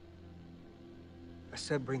girl. I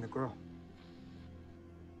said bring the girl.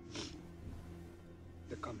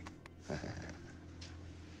 They're coming.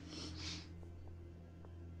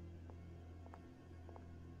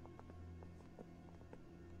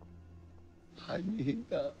 I need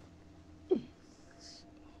that.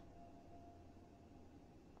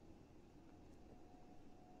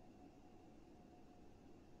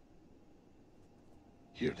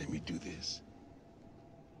 Here, let me do this.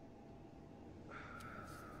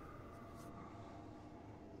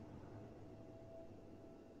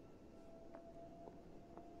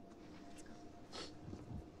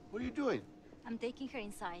 What are you doing? I'm taking her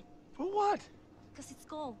inside. For what? Because it's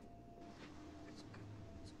cold.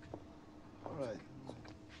 All right.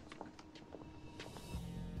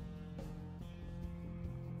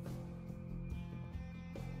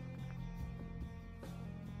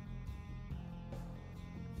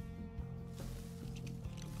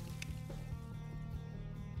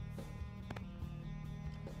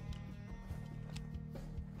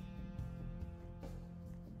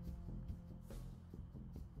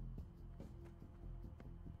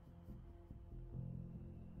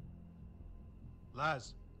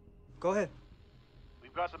 Laz, Go ahead.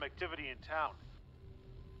 we've got some activity in town.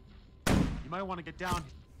 You might want to get down.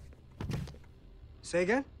 Say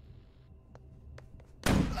again?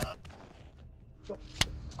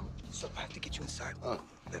 So I have to get you inside. What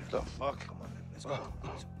the fuck? Come on, let's go.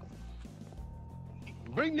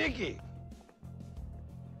 Bring Nikki.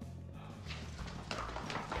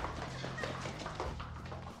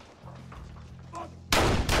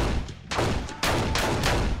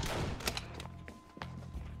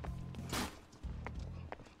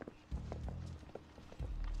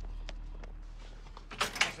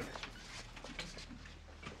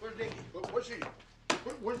 Where's Nikki? Where's she?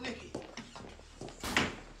 Where's Nikki?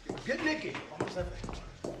 Get Nikki. Hey!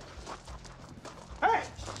 I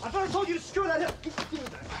thought I told you to screw that hip. Give me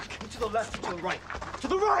that. Give me to the left, to the right. To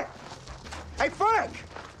the right! Hey, Frank!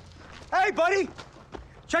 Hey, buddy!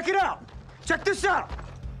 Check it out! Check this out!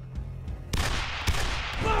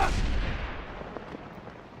 Ah!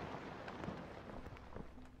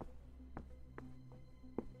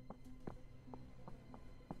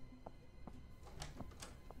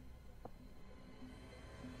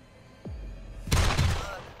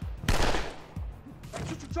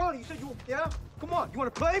 Johnny, you said you, yeah? Come on, you wanna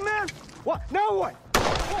play, man? What? Now what?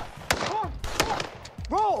 What? Come on, come on.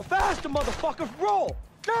 Roll, faster, motherfuckers, roll!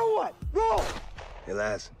 Now what? Roll! Hey,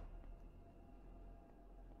 Laz.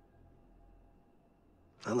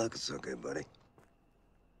 Not looking so good, buddy.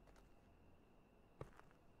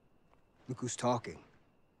 Look who's talking.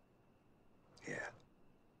 Yeah.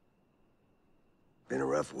 Been a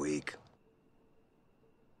rough week.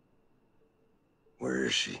 Where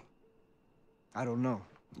is she? I don't know.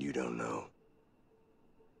 You don't know.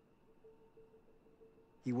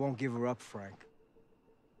 He won't give her up, Frank.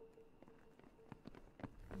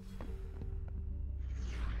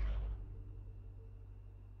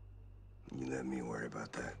 You let me worry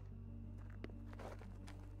about that.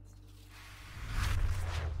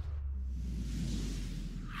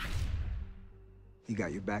 He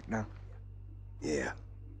got your back now? Yeah.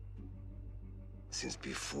 Since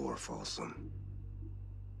before Folsom.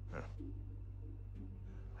 Huh.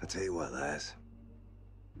 I'll tell you what, Laz.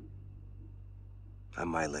 I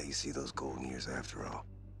might let you see those golden years after all.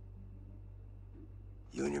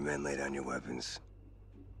 You and your men lay down your weapons,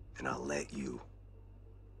 and I'll let you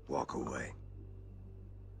walk away.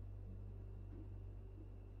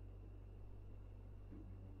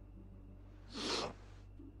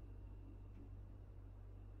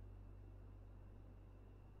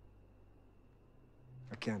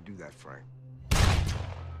 I can't do that, Frank.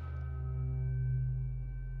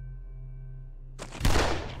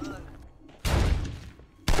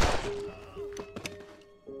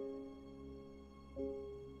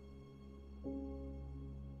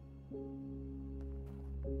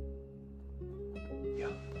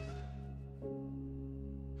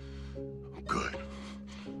 I'm good.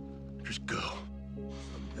 Just go.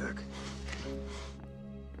 I'm back.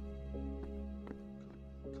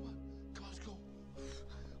 Come on, let's go.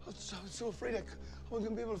 I was so afraid I wasn't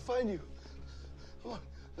gonna be able to find you. Come on.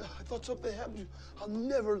 I thought something happened to you. I'll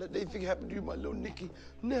never let anything happen to you, my little Nikki.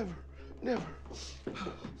 Never, never.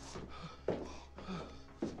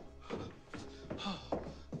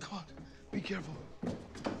 Come on, be careful.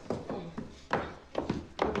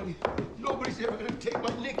 Nobody's ever gonna take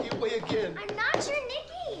my Nikki away again. I'm not your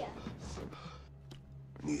Nikki!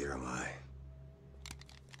 Neither am I.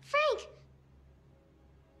 Frank!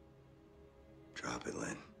 Drop it,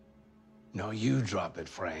 Len. No, you drop it,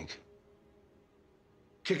 Frank.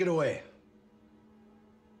 Kick it away.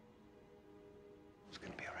 It's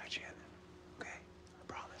gonna be all right, Shannon. Okay? I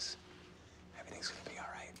promise. Everything's gonna be all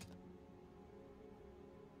right.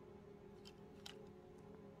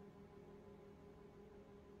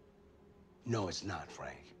 No, it's not,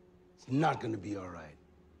 Frank. It's not gonna be all right.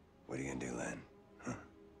 What are you gonna do, Len? Huh?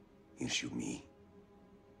 You shoot me?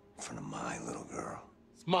 In front of my little girl?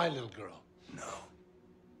 It's my little girl. No.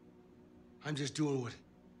 I'm just doing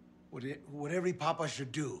what every papa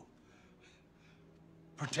should do.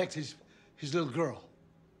 Protect his little girl.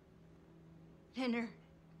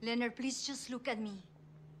 Leonard, please just look at me.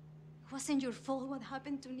 It wasn't your fault what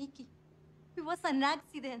happened to Nikki. It was an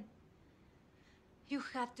accident. You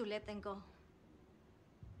have to let them go.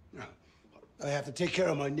 No, I have to take care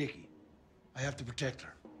of my Nikki. I have to protect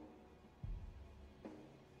her.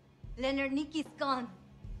 Leonard, Nikki's gone.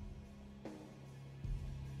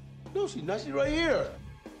 No, she's not. She's right here.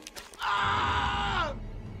 Ah!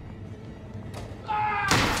 Ah!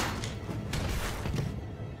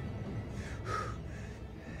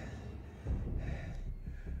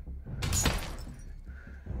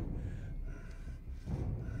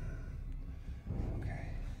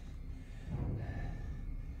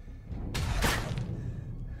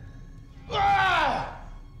 Ah!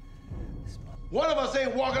 One of us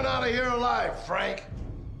ain't walking out of here alive, Frank.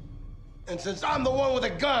 And since I'm the one with a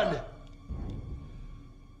gun,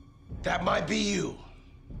 that might be you.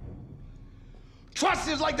 Trust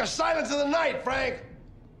is like the silence of the night, Frank.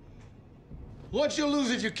 Once you lose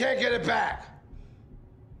it, you can't get it back.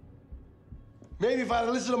 Maybe if I'd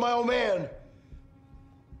listened to my old man,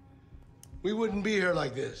 we wouldn't be here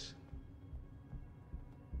like this.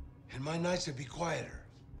 And my nights would be quieter.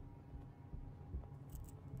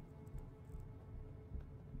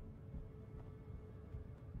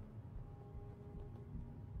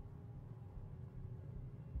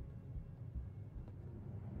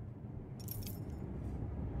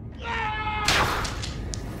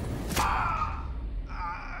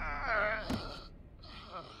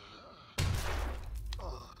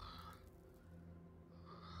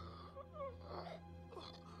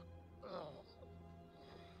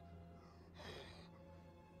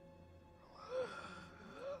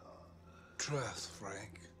 Trust,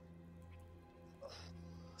 Frank.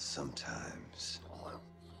 Sometimes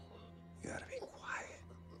you gotta be quiet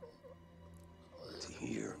to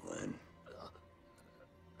hear, Len.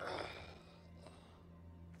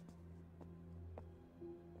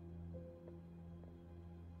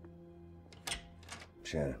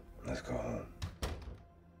 Shannon, let's go home.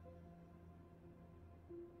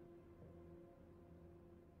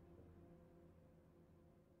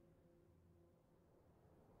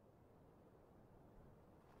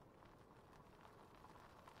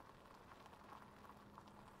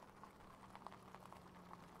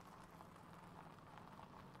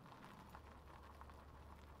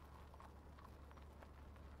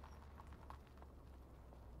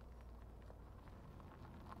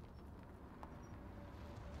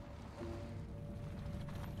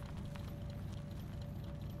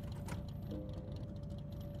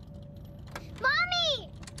 Mommy!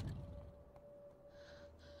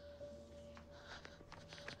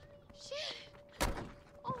 Shit!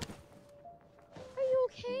 Oh, are you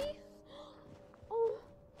okay? Oh.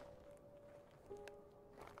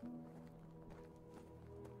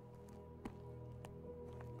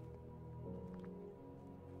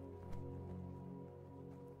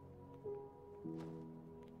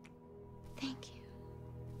 Thank you.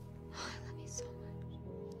 Oh, I love you so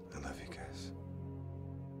much. I love you guys.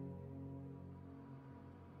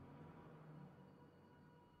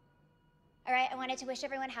 All right, I wanted to wish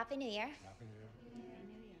everyone Happy New Year.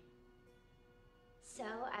 So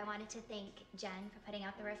I wanted to thank Jen for putting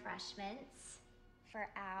out the refreshments, for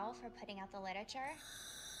Al for putting out the literature,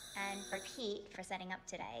 and for Pete for setting up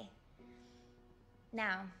today.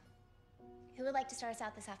 Now, who would like to start us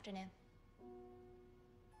out this afternoon?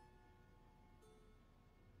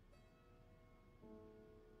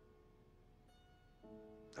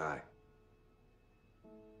 Hi.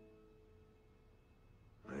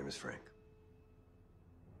 My name is Frank.